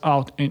flies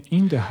out and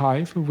in the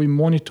hive, we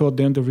monitor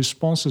then the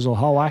responses of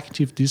how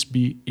active this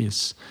bee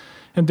is.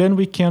 And then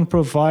we can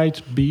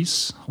provide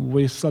bees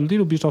with a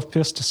little bit of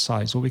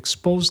pesticides or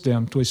expose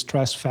them to a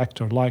stress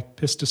factor like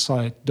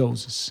pesticide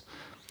doses.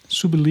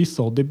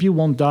 Sublethal. The bee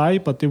won't die,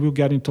 but they will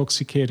get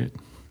intoxicated.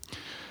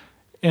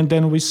 And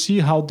then we see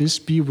how this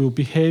bee will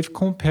behave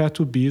compared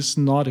to bees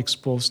not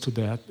exposed to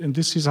that. And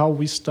this is how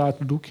we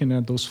start looking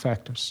at those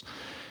factors.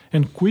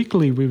 And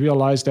quickly we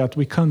realize that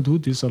we can't do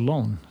this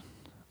alone.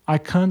 I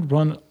can't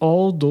run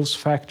all those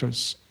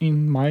factors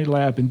in my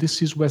lab, and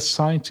this is where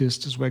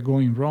scientists were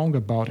going wrong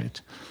about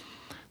it.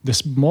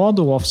 This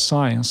model of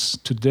science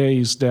today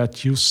is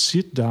that you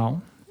sit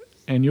down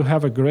and you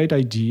have a great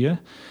idea.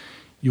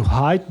 You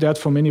hide that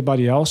from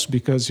anybody else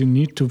because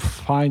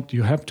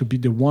you have to be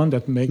the one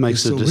that makes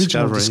this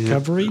original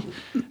discovery.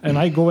 Yeah. And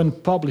I go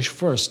and publish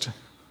first.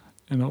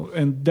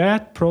 And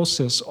that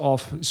process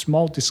of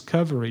small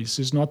discoveries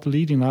is not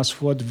leading us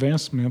for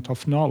advancement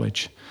of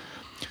knowledge.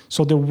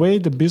 So the way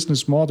the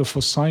business model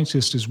for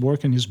scientists is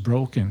working is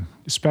broken,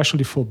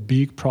 especially for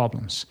big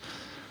problems.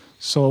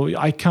 So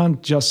I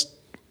can't just,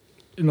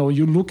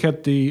 you look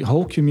at the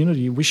whole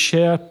community, we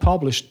share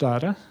published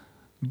data,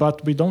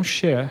 but we don't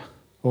share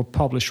or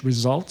publish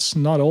results,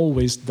 not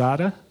always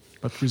data,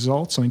 but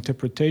results or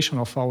interpretation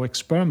of our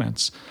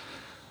experiments.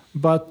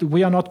 But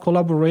we are not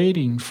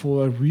collaborating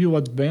for a real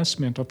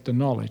advancement of the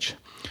knowledge.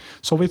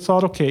 So we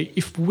thought, okay,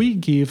 if we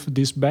give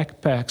these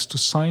backpacks to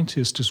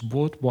scientists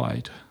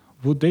worldwide,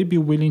 would they be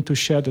willing to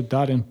share the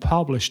data and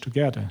publish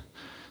together?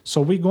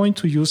 So we're going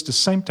to use the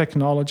same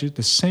technology,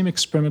 the same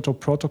experimental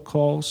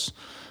protocols.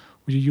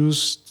 We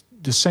use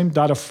the same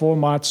data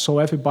format so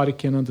everybody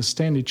can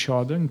understand each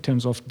other in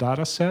terms of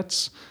data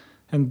sets.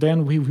 And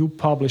then we will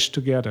publish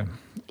together.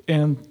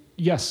 And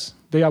yes,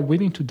 they are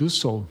willing to do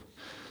so.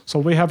 So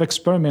we have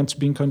experiments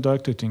being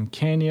conducted in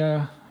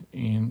Kenya,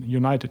 in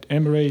United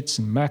Emirates,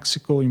 in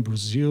Mexico, in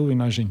Brazil,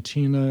 in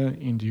Argentina,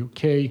 in the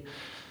UK,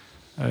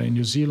 in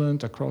New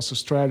Zealand, across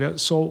Australia.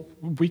 So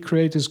we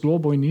create this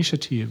global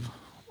initiative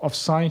of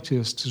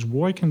scientists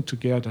working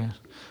together,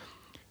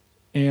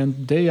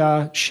 and they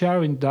are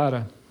sharing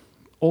data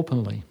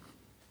openly.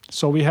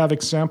 So we have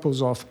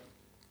examples of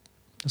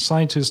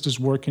scientists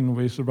working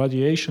with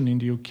radiation in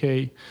the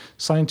UK,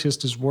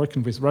 scientists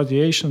working with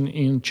radiation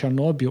in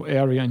Chernobyl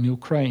area in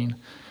Ukraine,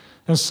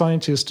 and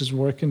scientists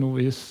working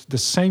with the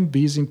same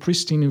bees in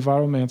pristine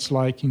environments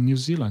like in New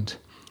Zealand.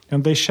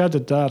 And they share the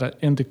data,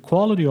 and the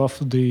quality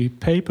of the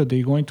paper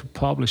they're going to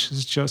publish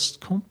is just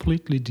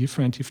completely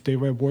different if they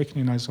were working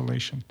in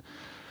isolation.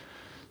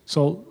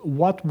 So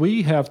what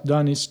we have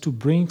done is to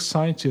bring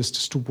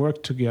scientists to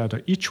work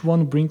together. Each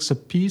one brings a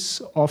piece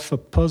of a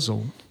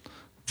puzzle,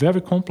 very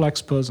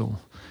complex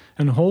puzzle,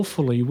 and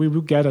hopefully we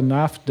will get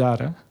enough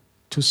data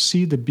to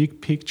see the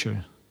big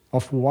picture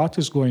of what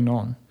is going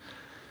on.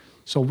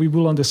 So we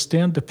will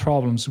understand the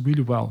problems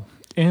really well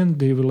and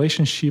the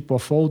relationship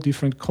of all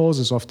different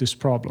causes of this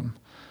problem.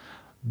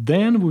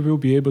 Then we will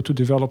be able to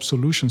develop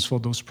solutions for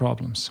those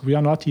problems. We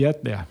are not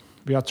yet there.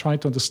 We are trying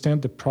to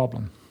understand the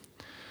problem.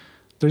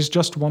 There is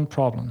just one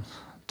problem: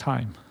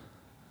 time.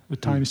 The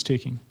time is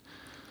ticking.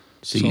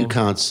 So you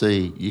can't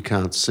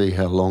see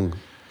how long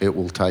it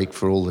will take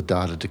for all the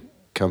data to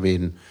come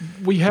in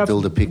to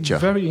build a picture.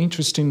 We have very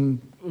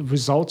interesting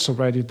results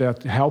already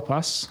that help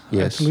us,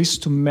 at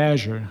least to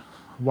measure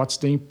what's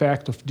the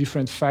impact of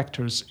different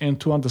factors and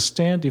to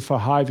understand if a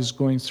hive is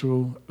going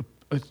through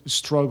a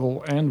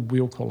struggle and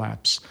will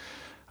collapse.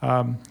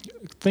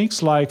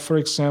 Things like, for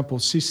example,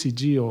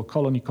 CCD, or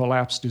colony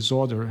collapse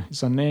disorder,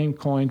 is a name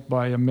coined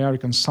by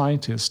American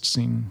scientists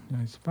in,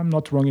 if I'm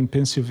not wrong, in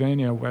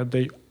Pennsylvania, where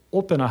they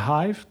open a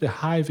hive. The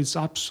hive is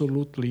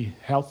absolutely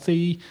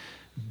healthy,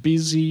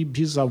 busy,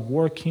 bees are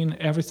working,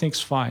 everything's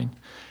fine.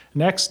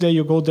 Next day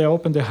you go there,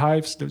 open the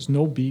hives, there's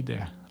no bee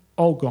there,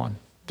 all gone.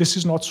 This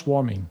is not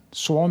swarming.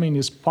 Swarming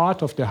is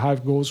part of the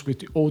hive goes with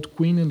the old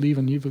queen and leave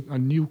a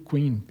new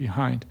queen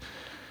behind.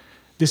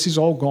 This is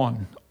all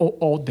gone,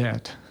 all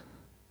dead.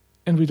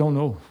 And we don't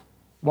know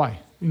why.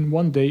 In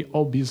one day,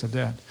 all bees are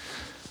dead.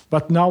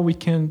 But now we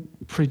can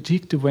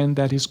predict when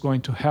that is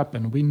going to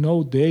happen. We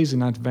know days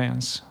in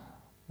advance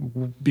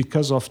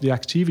because of the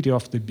activity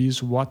of the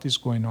bees, what is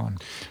going on.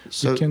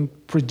 So we can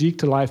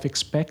predict life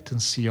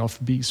expectancy of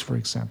bees, for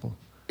example.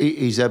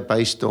 Is that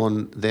based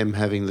on them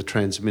having the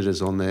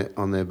transmitters on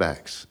their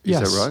backs? Is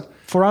that right?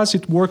 For us,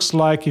 it works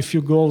like if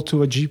you go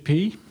to a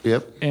GP,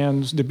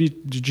 and the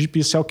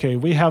GP says, okay,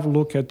 we have a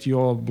look at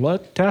your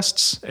blood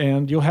tests,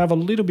 and you have a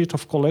little bit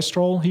of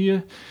cholesterol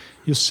here.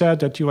 You said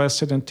that you are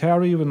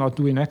sedentary, you're not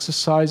doing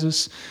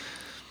exercises,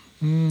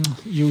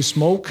 you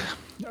smoke,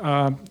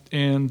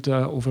 and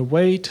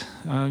overweight.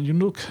 You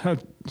look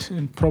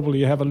and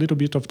probably have a little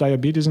bit of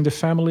diabetes in the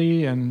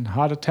family and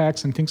heart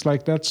attacks and things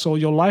like that. So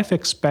your life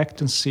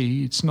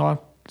expectancy, it's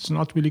not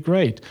really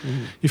great.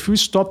 If you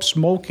stop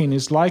smoking,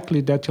 it's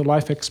likely that your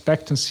life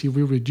expectancy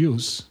will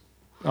reduce,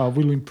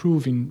 will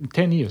improve in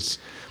 10 years.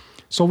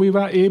 So we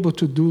were able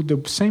to do the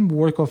same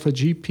work of a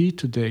GP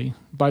today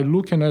by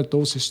looking at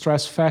those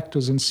stress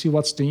factors and see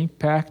what's the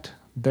impact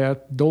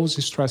that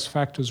those stress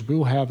factors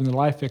will have in the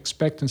life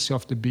expectancy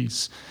of the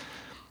bees.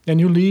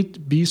 And you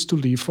need bees to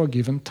live for a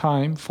given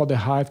time for the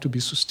hive to be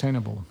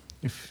sustainable.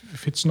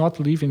 If it's not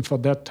living for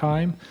that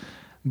time,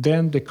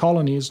 then the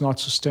colony is not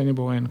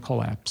sustainable and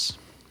collapse.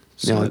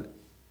 So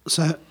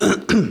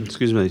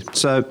excuse me.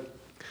 So,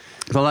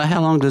 well,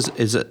 how long does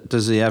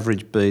the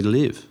average bee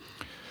live?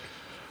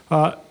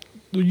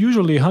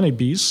 Usually,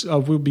 honeybees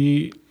will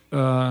be,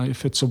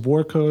 if it's a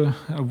worker,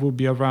 will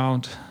be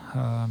around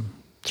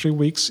 3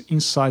 weeks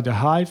inside the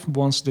hive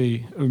once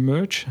they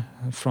emerge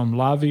from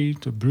larvae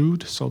to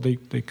brood. So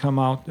they come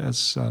out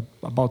as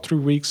about 3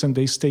 weeks and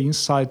they stay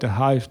inside the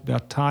hive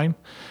that time.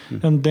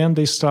 And then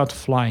they start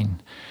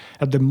flying.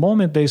 At the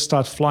moment they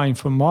start flying,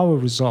 from our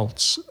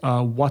results,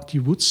 what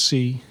you would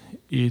see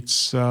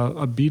is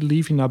a bee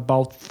living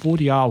about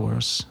 40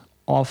 hours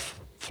of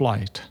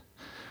flight.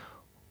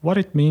 What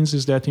it means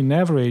is that in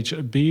average,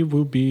 a bee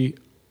will be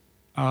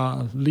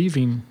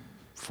living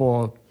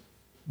for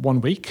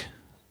 1 week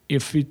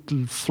if it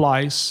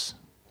flies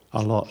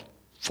a lot.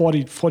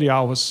 40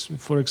 hours.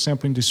 For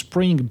example, in the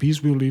spring,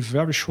 bees will live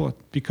very short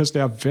because they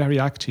are very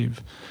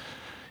active.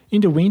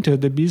 In the winter,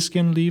 the bees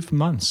can live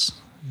months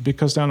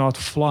because they're not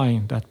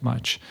flying that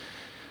much.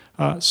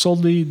 So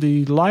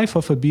the life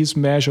of a bee is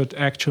measured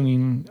actually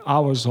in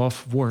hours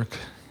of work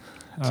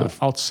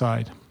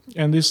outside.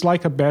 And it's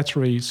like a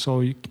battery,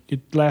 so it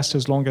lasts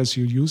as long as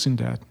you're using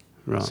that.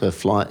 Right. So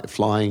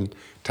flying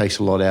takes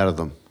a lot out of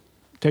them.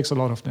 Takes a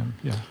lot of them,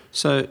 yeah.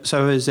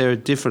 So is there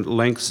different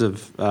lengths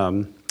of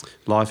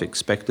life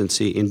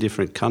expectancy in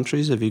different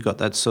countries? Have you got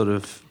that sort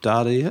of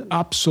data yet?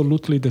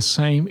 Absolutely the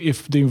same.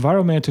 If the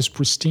environment is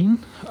pristine,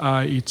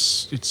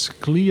 it's a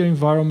clear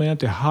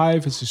environment, the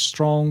hive is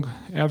strong,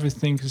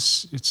 everything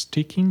it's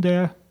ticking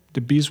there,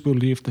 the bees will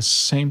live the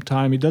same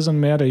time. It doesn't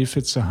matter if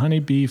it's a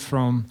honeybee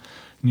from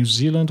New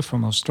Zealand,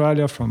 from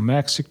Australia, from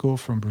Mexico,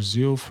 from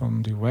Brazil,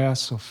 from the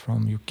US, or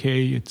from UK,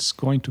 it's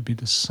going to be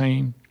the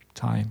same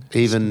time.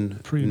 Even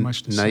pretty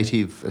much the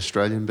native same.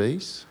 Australian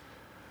bees?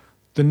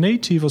 The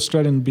native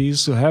Australian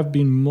bees have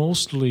been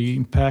mostly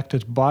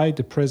impacted by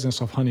the presence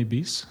of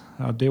honeybees.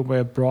 They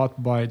were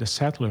brought by the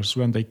settlers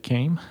when they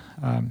came.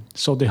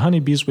 So the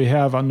honeybees we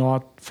have are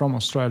not from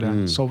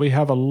Australia. So we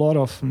have a lot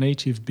of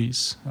native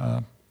bees.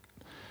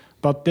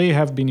 But they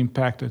have been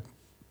impacted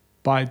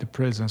by the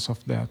presence of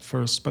that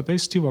first. But they're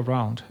still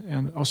around.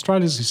 And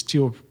Australia is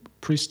still a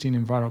pristine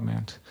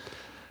environment.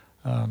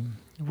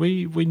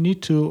 We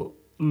need to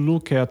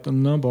look at a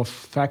number of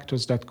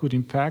factors that could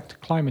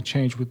impact. Climate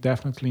change would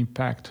definitely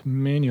impact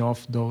many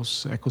of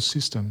those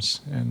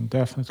ecosystems, and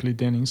definitely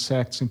then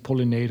insects and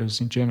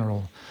pollinators in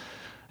general.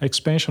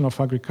 Expansion of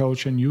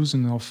agriculture and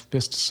using of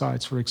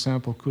pesticides, for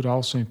example, could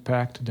also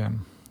impact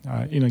them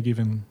in a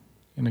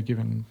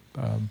given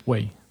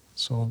way.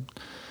 So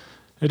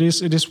it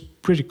is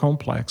pretty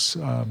complex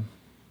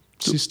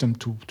system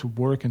to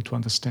work and to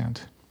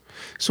understand.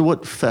 So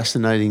what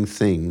fascinating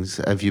things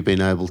have you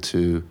been able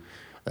to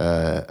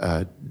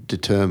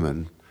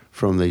determine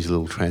from these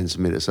little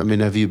transmitters? I mean,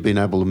 have you been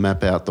able to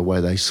map out the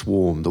way they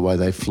swarm, the way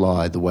they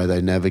fly, the way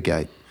they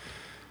navigate?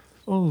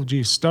 Oh,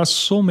 geez, there's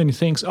so many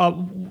things.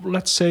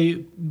 Let's say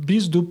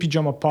bees do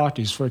pajama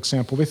parties, for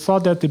example. We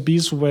thought that the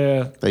bees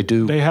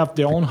they have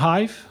their own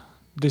hive.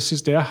 This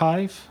is their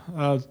hive.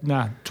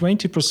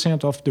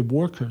 20% of the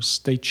workers,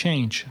 they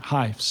change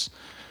hives.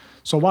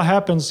 So what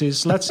happens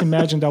is, let's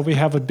imagine that we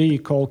have a bee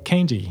called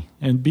Candy,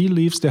 and bee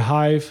leaves the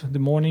hive in the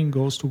morning,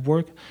 goes to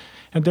work,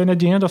 and then at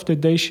the end of the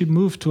day, she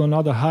moved to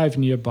another hive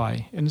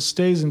nearby and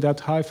stays in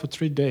that hive for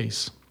 3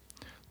 days,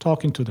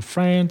 talking to the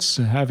friends,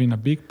 having a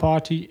big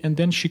party, and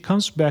then she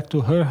comes back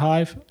to her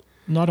hive,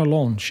 not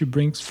alone. She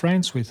brings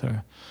friends with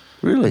her.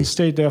 Really? And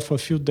stay there for a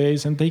few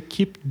days, and they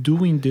keep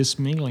doing this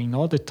mingling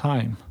all the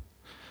time,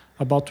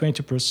 about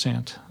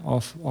 20%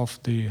 of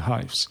the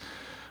hives.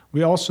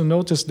 We also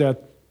noticed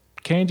that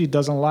Candy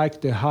doesn't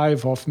like the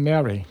hive of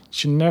Mary.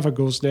 She never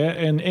goes there,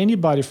 and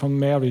anybody from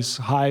Mary's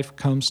hive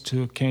comes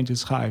to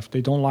Candy's hive.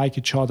 They don't like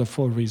each other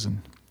for a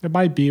reason. It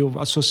might be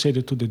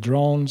associated to the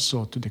drones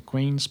or to the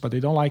queens, but they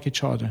don't like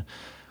each other.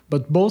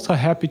 But both are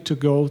happy to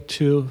go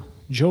to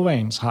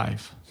Joanne's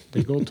hive.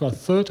 They go to a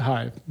third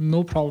hive,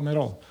 no problem at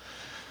all.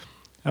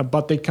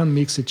 But they can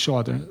mix each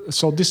other.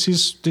 So this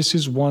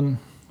is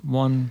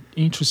one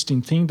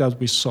interesting thing that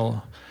we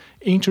saw.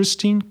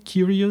 Interesting,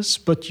 curious,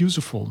 but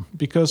useful,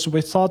 because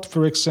we thought,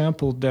 for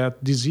example,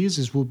 that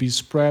diseases will be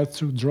spread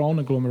through drone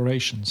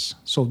agglomerations.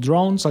 So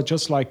drones are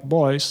just like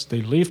boys.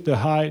 They leave their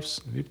hives,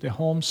 leave their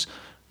homes,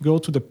 go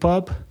to the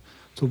pub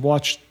to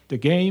watch the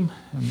game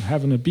and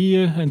having a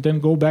beer, and then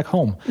go back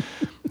home.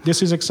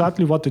 This is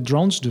exactly what the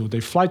drones do.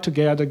 They fly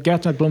together,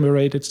 get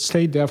agglomerated,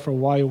 stay there for a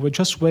while. We're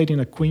just waiting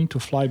a queen to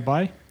fly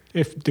by.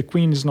 If the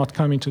queen is not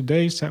coming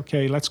today, say,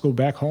 okay, let's go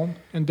back home.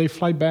 And they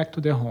fly back to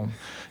their home.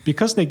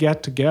 Because they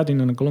get together in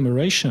an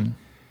agglomeration,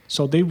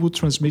 so they would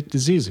transmit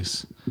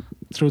diseases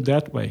through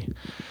that way.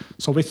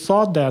 So we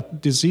thought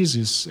that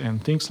diseases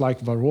and things like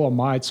varroa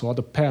mites or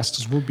other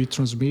pests would be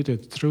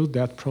transmitted through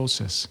that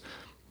process.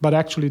 But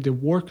actually the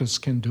workers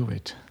can do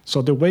it.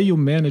 So the way you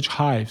manage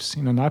hives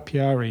in an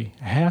apiary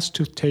has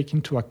to take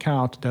into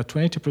account that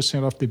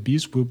 20% of the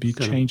bees will be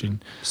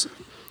changing.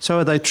 So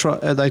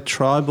are they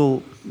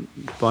tribal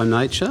by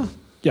nature?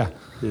 Yeah.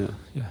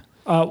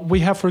 Yeah.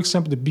 We have, for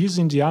example, the bees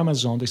in the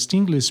Amazon, the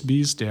stingless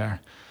bees there.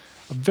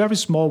 A very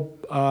small,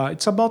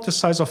 it's about the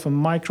size of a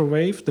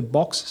microwave, the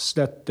boxes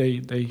that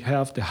they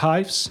have, the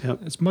hives. Yep.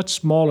 It's much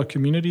smaller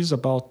communities,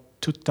 about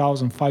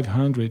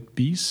 2,500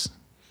 bees,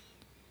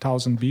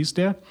 1,000 bees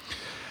there.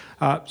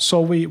 So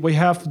we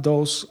have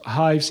those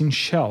hives in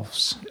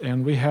shelves,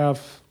 and we have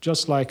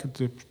just like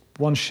the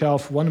one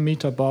shelf 1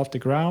 meter above the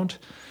ground,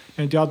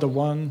 and the other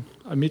one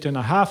 1.5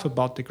 meters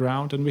above the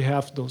ground, and we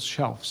have those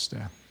shelves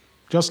there.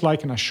 Just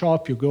like in a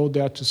shop, you go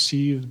there to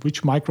see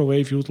which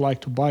microwave you would like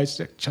to buy.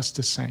 It's just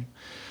the same.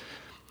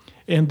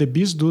 And the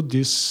bees do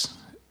this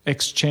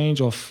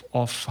exchange of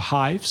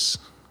hives.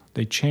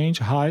 They change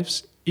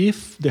hives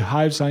if the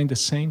hives are in the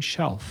same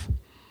shelf.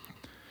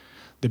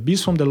 The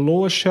bees from the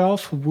lower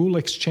shelf will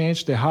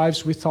exchange the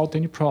hives without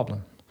any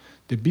problem.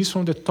 The bees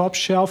from the top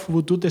shelf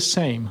will do the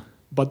same,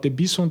 but the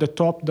bees from the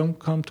top don't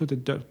come to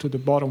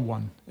the bottom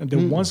one, and the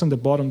ones on the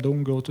bottom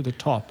don't go to the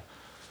top.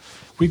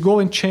 We go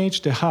and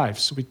change the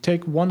hives. We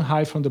take one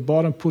hive from the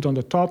bottom, put on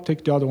the top,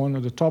 take the other one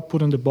on the top,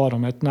 put on the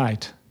bottom at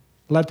night.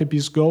 Let the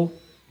bees go.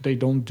 They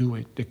don't do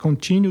it. They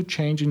continue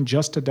changing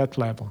just at that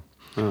level.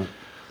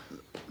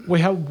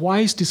 Why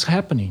is this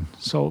happening?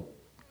 So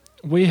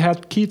we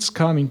had kids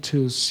coming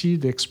to see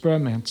the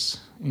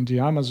experiments in the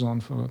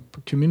Amazon for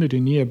a community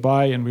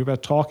nearby, and we were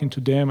talking to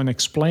them and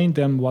explained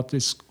them what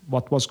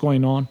was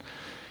going on.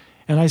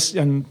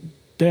 And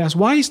they asked,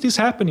 why is this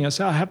happening? I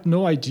said, I have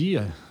no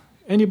idea.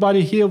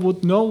 Anybody here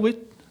would know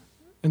it?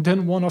 And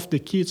then one of the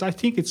kids, I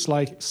think it's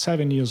like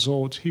 7 years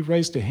old, he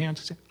raised a hand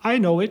and said, I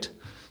know it.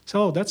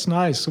 So that's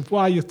nice. So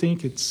why you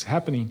think it's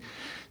happening?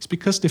 It's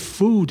because the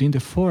food in the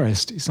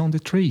forest is on the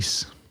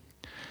trees.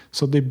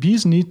 So the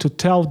bees need to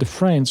tell the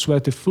friends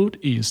where the food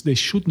is. They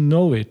should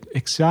know it,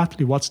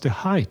 exactly what's the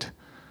height.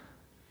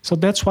 So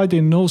that's why they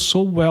know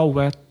so well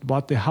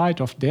what the height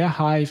of their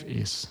hive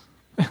is.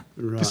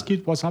 Right. This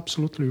kid was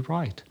absolutely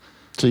right.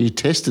 So you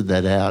tested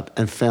that out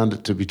and found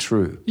it to be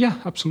true? Yeah,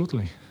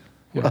 absolutely.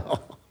 Yeah. Wow.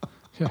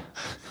 Yeah.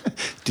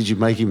 Did you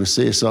make him a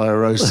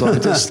CSIRO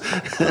scientist?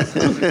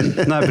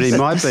 No, but he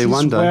might be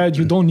one day. Where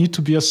you don't need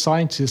to be a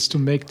scientist to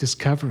make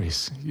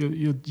discoveries.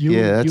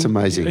 That's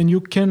amazing. And you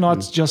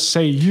cannot just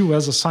say, you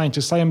as a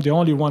scientist, I am the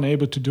only one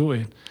able to do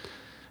it.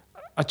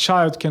 A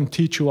child can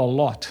teach you a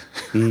lot.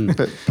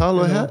 But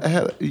Paulo,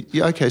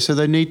 okay, so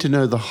they need to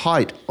know the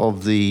height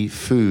of the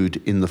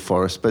food in the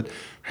forest, but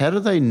how do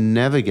they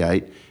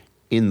navigate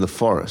in the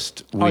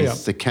forest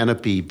with the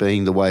canopy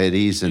being the way it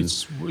is? And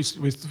it's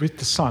with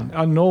the sun.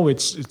 I know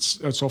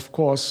it's of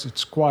course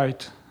it's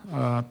quite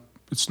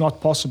it's not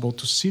possible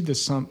to see the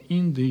sun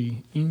in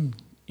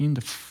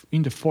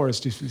the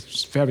forest if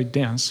it's very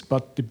dense,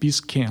 but the bees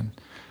can.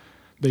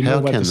 They know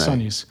where the sun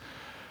is.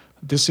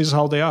 This is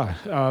how they are.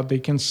 They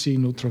can see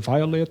in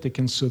ultraviolet. They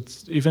can see,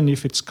 even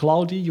if it's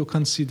cloudy, you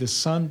can see the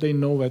sun. They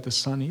know where the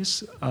sun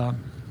is.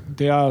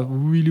 They are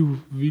really,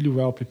 really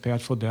well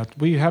prepared for that.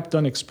 We have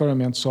done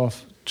experiments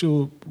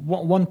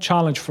one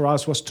challenge for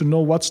us was to know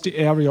what's the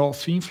area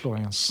of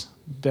influence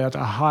that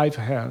a hive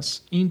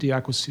has in the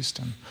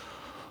ecosystem,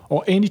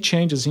 or any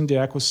changes in the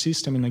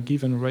ecosystem in a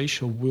given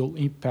ratio will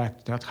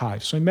impact that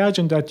hive. So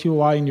imagine that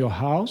you are in your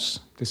house,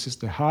 this is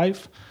the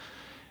hive,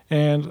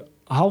 and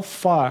how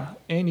far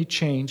any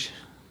change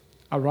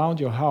around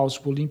your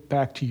house will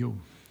impact you.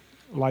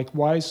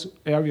 Likewise,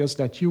 areas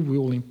that you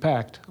will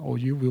impact or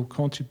you will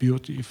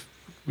contribute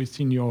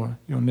within your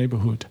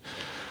neighborhood.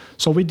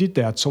 So we did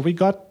that. So we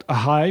got a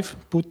hive,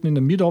 put in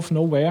the middle of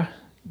nowhere,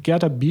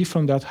 get a bee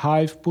from that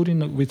hive, put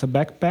in with a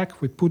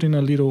backpack, we put in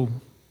a little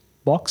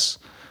box,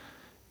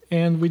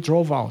 and we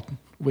drove out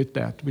with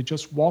that. We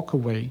just walk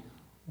away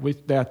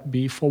with that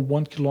bee for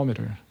 1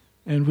 kilometer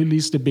and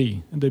release the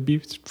bee, and the bee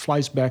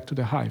flies back to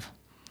the hive.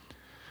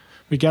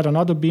 We get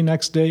another bee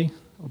next day,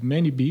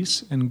 many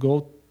bees, and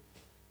go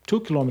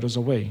 2 kilometers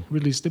away,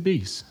 release the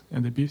bees,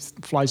 and the bee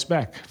flies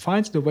back,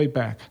 finds the way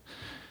back.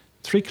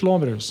 3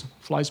 kilometers,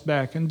 flies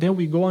back, and then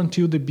we go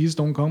until the bees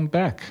don't come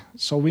back.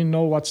 So we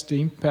know what's the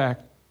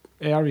impact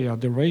area,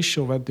 the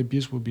ratio that the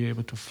bees will be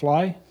able to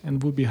fly,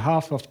 and will be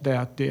half of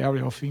that, the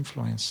area of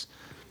influence,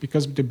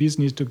 because the bees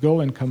need to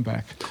go and come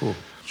back. Cool,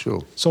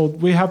 sure. So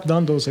we have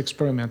done those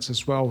experiments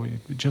as well. We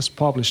just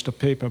published a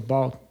paper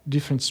about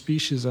different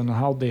species and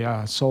how they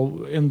are.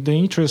 So, and the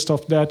interest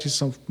of that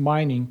is of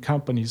mining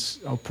companies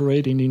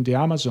operating in the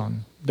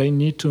Amazon. They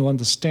need to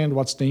understand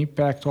what's the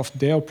impact of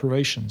their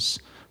operations.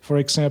 For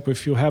example,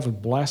 if you have a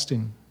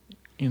blasting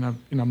in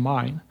a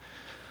mine,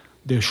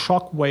 the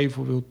shock wave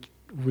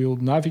will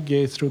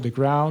navigate through the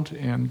ground,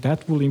 and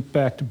that will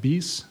impact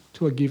bees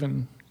to a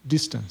given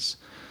distance.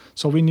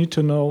 So we need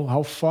to know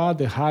how far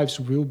the hives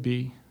will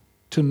be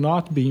to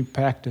not be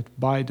impacted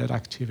by that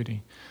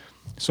activity.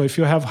 So if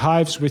you have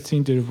hives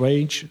within the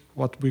range,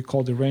 what we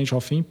call the range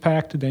of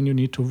impact, then you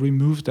need to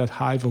remove that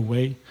hive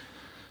away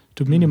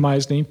to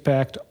minimize the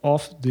impact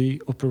of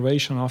the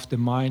operation of the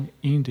mine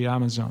in the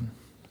Amazon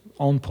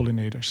on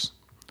pollinators,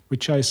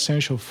 which are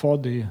essential for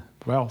the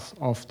wealth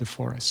of the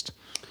forest.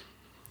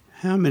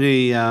 How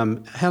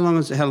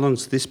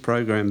long's this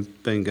program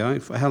been going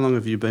for? How long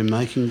have you been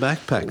making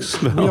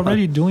backpacks? We're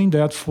already doing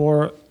that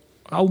for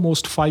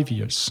almost 5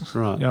 years.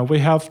 Right. Yeah, we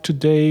have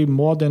today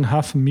more than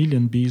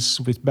 500,000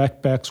 bees with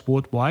backpacks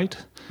worldwide.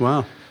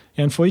 Wow.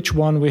 And for each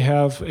one, we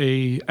have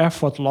a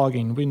effort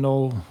logging. We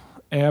know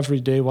every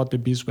day what the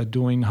bees were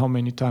doing, how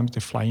many times they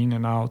fly in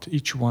and out,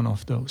 each one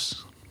of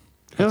those.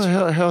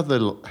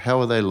 How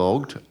are they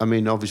logged? I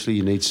mean, obviously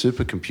you need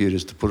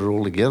supercomputers to put it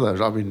all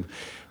together. I mean,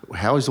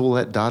 how is all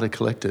that data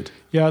collected?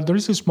 Yeah, there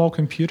is a small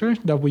computer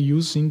that we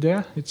use in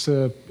there. It's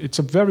a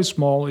very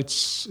small.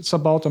 It's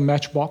about a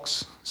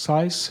matchbox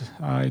size.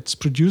 It's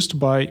produced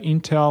by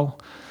Intel,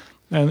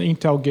 and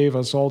Intel gave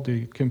us all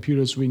the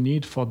computers we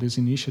need for this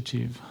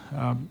initiative.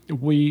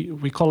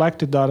 We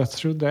collected data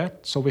through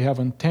that, so we have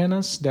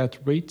antennas that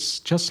reads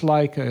just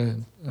like a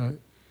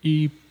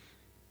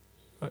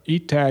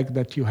e-tag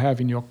that you have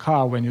in your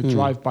car when you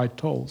drive by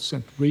tolls,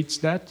 and reads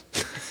that.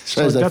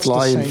 So as they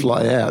fly in,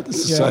 fly out.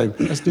 It's the same.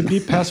 As the bee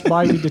passed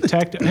by, we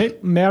detect, hey,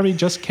 Mary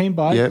just came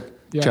by. Yep,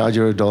 charge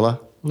her $1.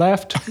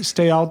 Left,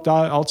 stay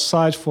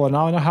outside for an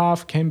hour and a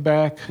half, came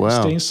back,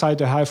 stay inside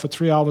the hive for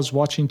 3 hours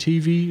watching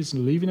TV, is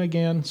leaving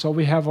again. So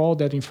we have all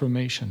that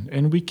information.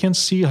 And we can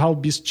see how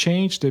bees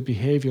change their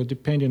behavior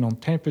depending on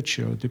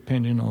temperature,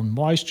 depending on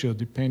moisture,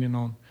 depending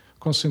on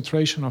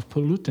concentration of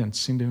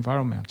pollutants in the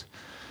environment.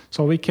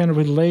 So we can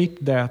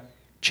relate that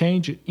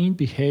change in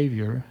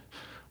behavior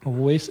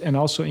with and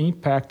also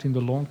impact in the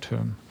long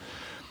term.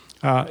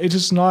 It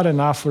is not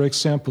enough, for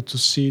example, to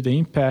see the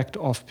impact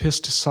of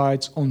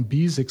pesticides on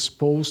bees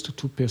exposed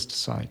to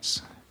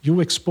pesticides. You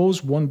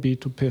expose one bee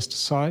to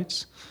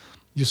pesticides,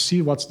 you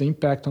see what's the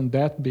impact on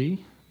that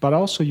bee, but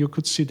also you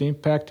could see the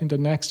impact in the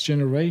next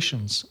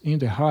generations in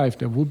the hive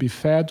that will be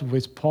fed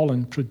with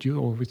pollen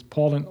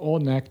or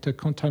nectar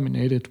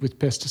contaminated with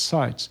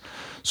pesticides.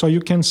 So you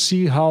can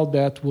see how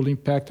that will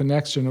impact the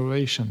next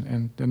generation,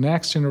 and the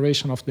next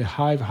generation of the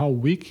hive, how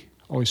weak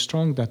or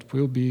strong that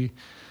will be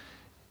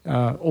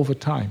over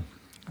time.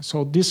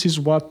 So this is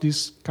what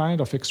these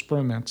kind of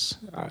experiments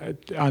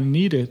are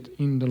needed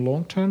in the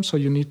long term, so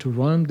you need to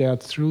run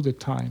that through the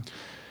time.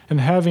 And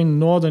having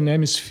Northern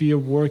Hemisphere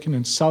working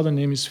and Southern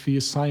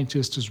Hemisphere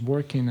scientists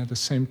working at the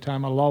same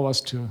time allow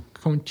us to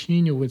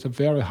continue with a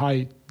very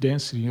high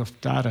density of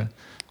data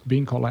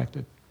being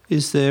collected.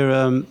 Is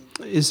there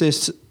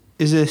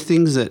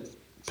things that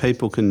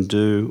people can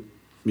do,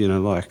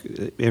 like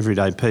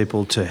everyday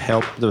people, to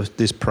help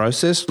this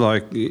process?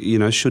 Like,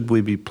 should we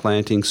be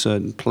planting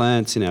certain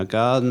plants in our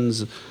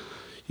gardens?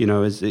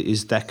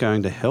 Is that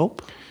going to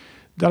help?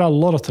 There are a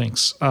lot of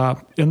things,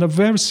 and they're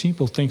very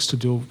simple things to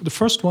do. The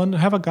first one,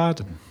 have a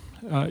garden.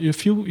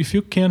 If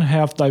you can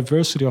have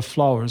diversity of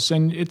flowers,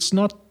 and it's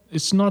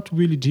not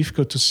really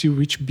difficult to see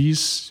which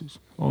bees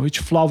or which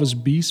flowers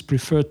bees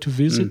prefer to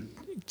visit.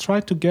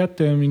 Try to get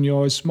them in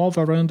your small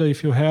veranda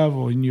if you have,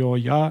 or in your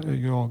yard,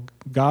 your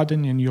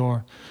garden,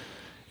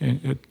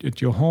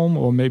 at your home,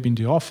 or maybe in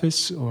the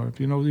office, or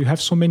you have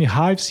so many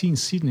hives in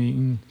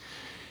Sydney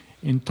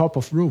in top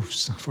of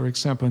roofs, for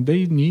example, and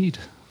they need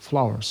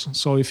flowers.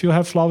 So if you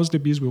have flowers, the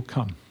bees will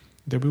come.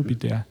 They will be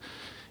there.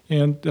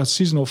 And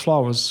seasonal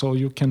flowers, so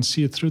you can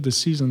see through the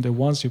season the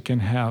ones you can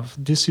have.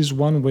 This is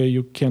one way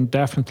you can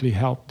definitely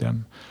help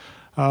them.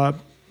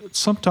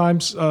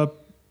 Sometimes,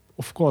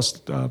 of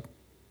course,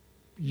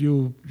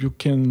 you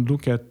can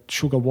look at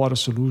sugar water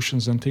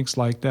solutions and things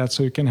like that,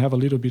 so you can have a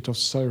little bit of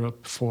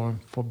syrup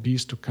for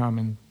bees to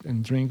come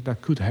and drink.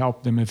 That could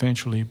help them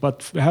eventually.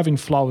 But having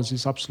flowers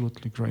is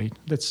absolutely great.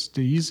 That's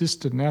the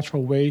easiest, the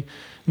natural way.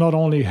 Not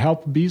only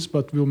help bees,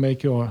 but will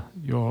make your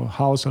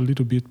house a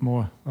little bit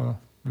more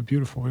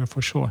beautiful,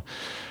 for sure.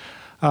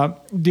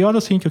 The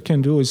other thing you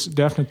can do is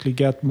definitely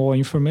get more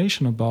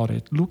information about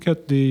it. Look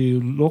at the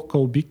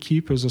local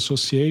Beekeepers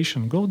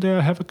Association. Go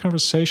there, have a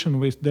conversation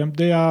with them.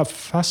 They are a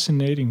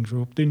fascinating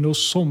group. They know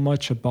so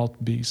much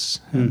about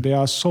bees, and they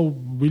are so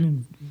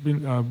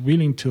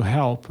willing to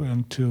help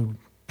and to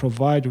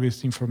provide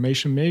with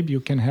information. Maybe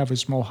you can have a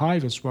small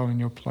hive as well in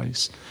your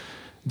place.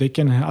 They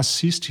can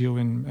assist you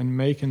in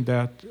making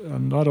that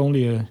not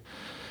only a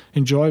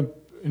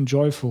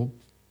enjoyable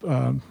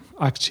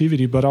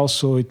activity, but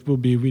also it will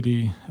be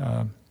really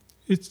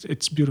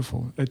it's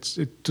beautiful.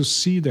 To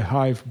see the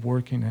hive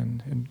working,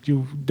 and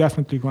you're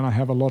definitely going to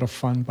have a lot of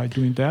fun by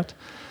doing that,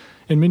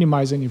 and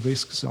minimize any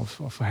risks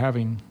of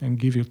having, and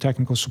give you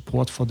technical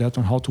support for that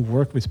on how to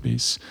work with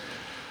bees.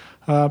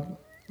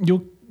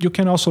 You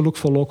can also look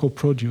for local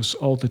produce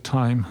all the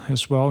time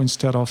as well,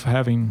 instead of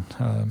having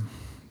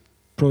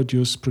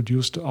produce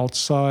produced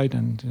outside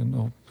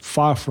and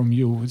far from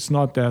you. It's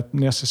not that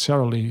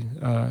necessarily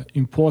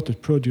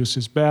imported produce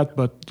is bad,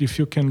 but if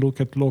you can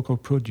look at local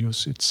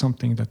produce, it's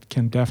something that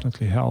can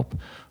definitely help.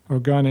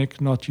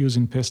 Organic, not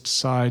using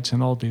pesticides,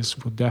 and all this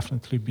would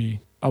definitely be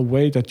a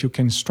way that you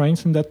can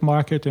strengthen that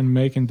market and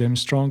making them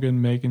stronger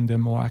and making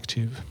them more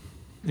active.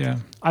 Yeah,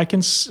 I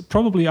can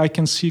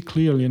see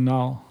clearly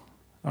now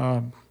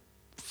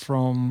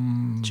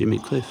from Jimmy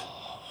Cliff.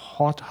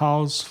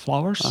 Hothouse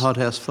Flowers.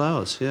 Hothouse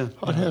Flowers, yeah.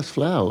 Hothouse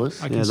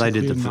Flowers. Yeah, they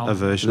did a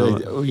version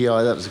of it. Oh,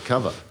 yeah, that was a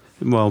cover.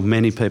 Well,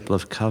 many people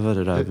have covered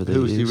it over the years.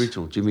 Who was the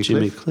original?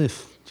 Jimmy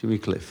Cliff? Jimmy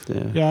Cliff.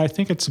 Yeah. Yeah, I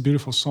think it's a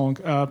beautiful song,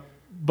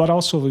 but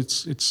also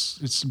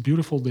it's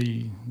beautiful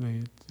the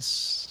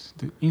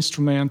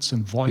instruments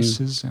and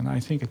voices, and I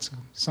think it's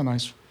a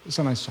nice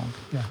song.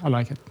 Yeah, I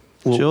like it.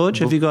 Well, George,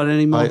 have you got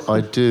any more?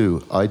 I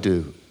do.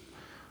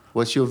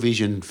 What's your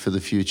vision for the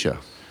future?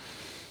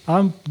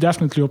 I'm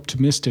definitely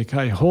optimistic.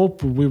 I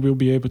hope we will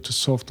be able to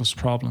solve those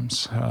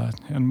problems.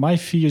 And my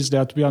fear is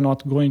that we are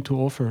not going to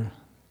offer,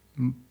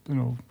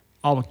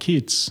 our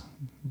kids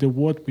the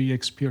what we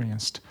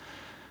experienced.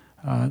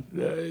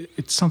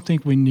 It's something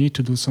we need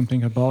to do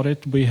something about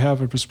it. We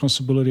have a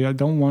responsibility. I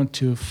don't want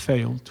to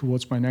fail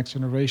towards my next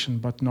generation,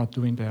 but not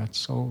doing that.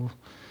 So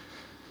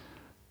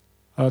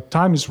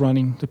time is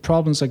running. The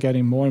problems are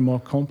getting more and more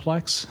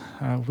complex.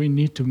 We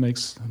need to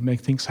make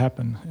things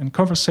happen. And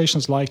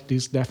conversations like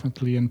this,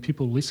 definitely, and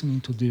people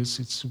listening to this,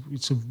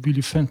 it's a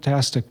really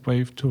fantastic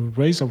way to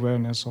raise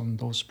awareness on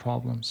those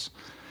problems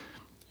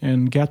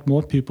and get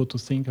more people to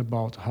think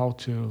about how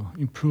to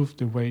improve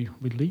the way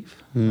we live.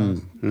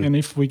 And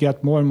if we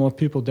get more and more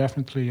people,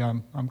 definitely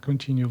I'm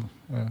continue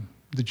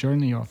the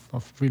journey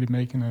of really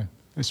making a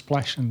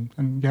splash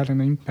and get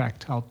an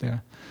impact out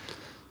there.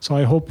 So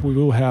I hope we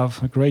will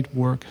have a great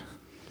work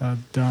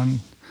done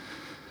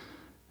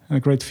and a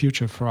great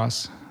future for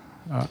us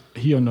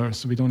here on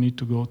Earth. We don't need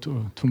to go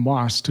to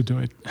Mars to do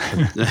it.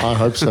 I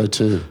hope so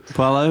too.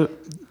 Paolo,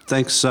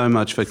 thanks so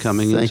much for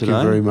coming in today. Thank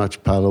you very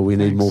much, Paolo. We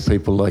need more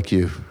people like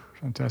you.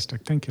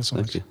 Fantastic. Thank you so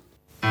much. You.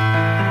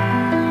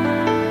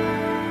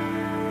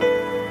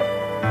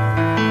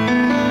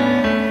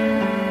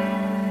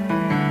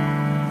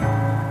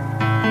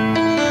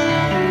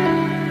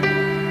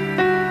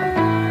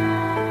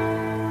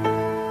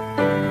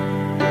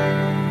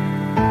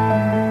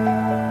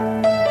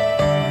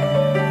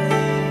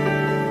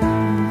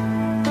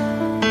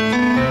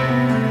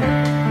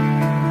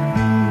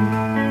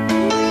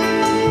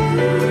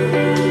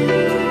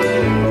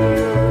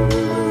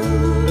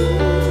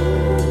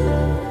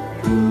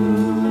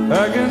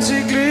 I can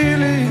see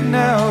clearly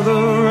now the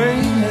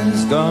rain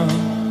is gone.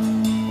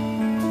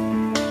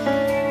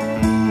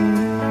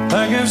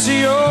 I can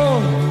see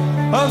all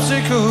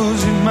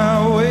obstacles in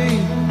my way.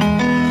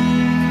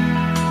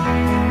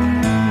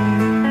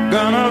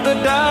 Gone are the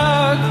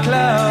dark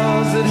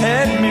clouds that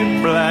had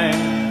me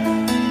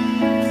blind.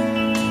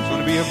 It's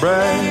gonna be a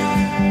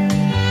bright,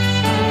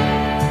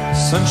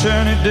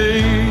 sunshiny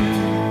day.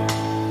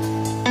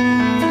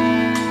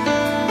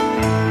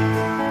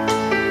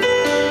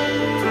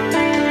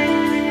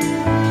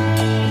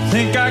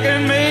 Think I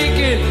can make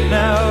it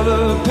now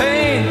the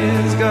pain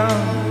is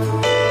gone.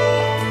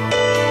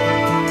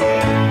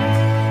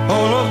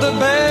 All of the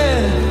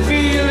bad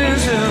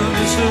feelings have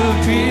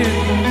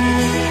disappeared.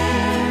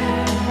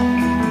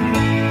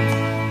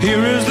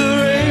 Here is the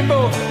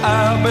rainbow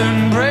I've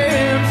been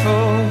praying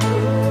for.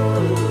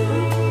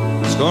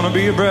 It's gonna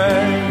be a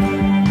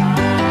bright,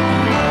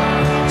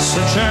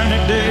 sunshiny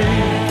day.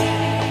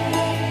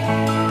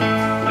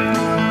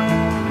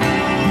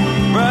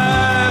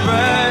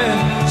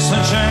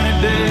 Sunshiny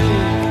day.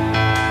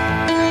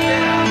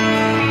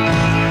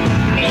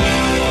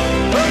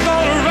 Look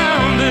all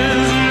around,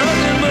 there's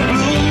nothing but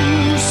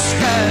blue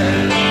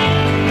skies.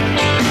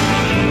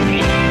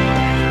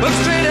 Look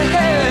straight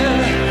ahead,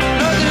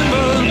 nothing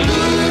but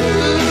blue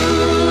skies.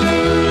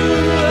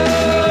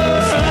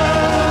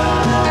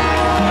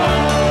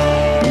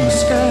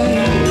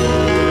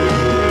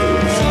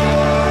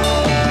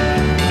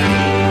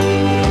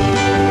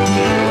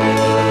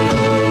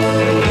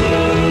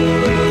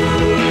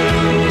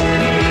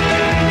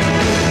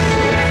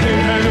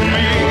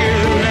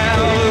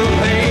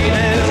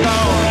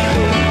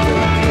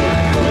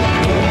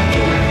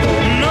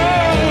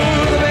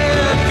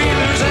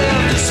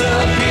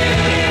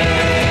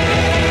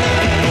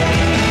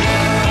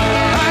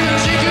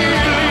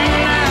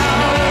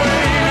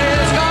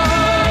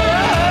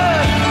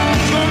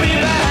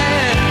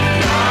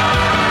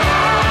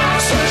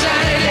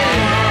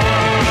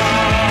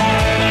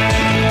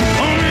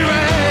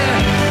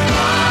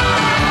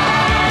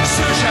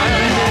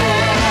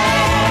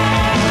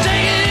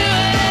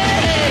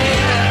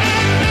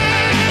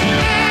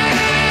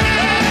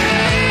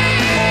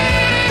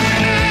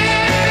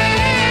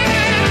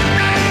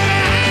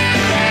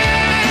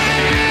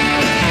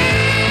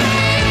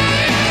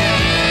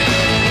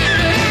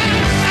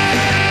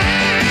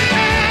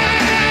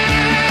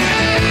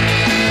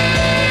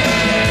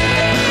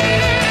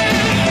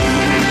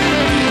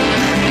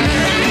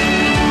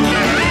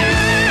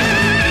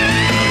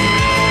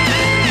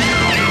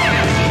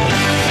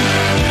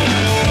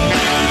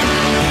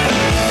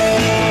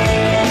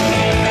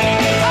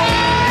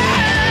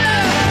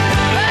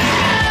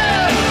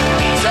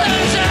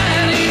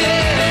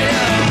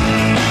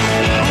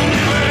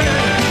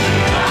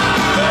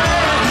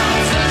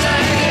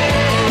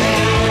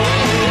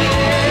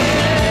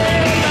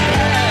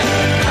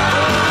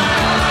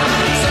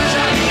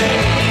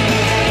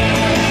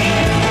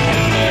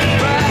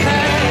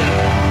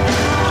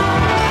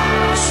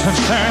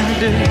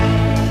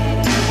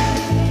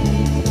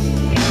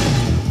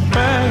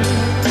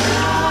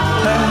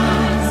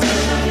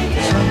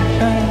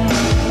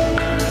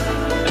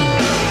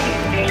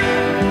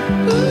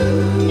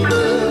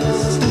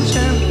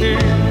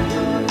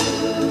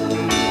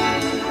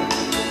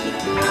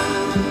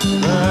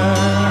 That's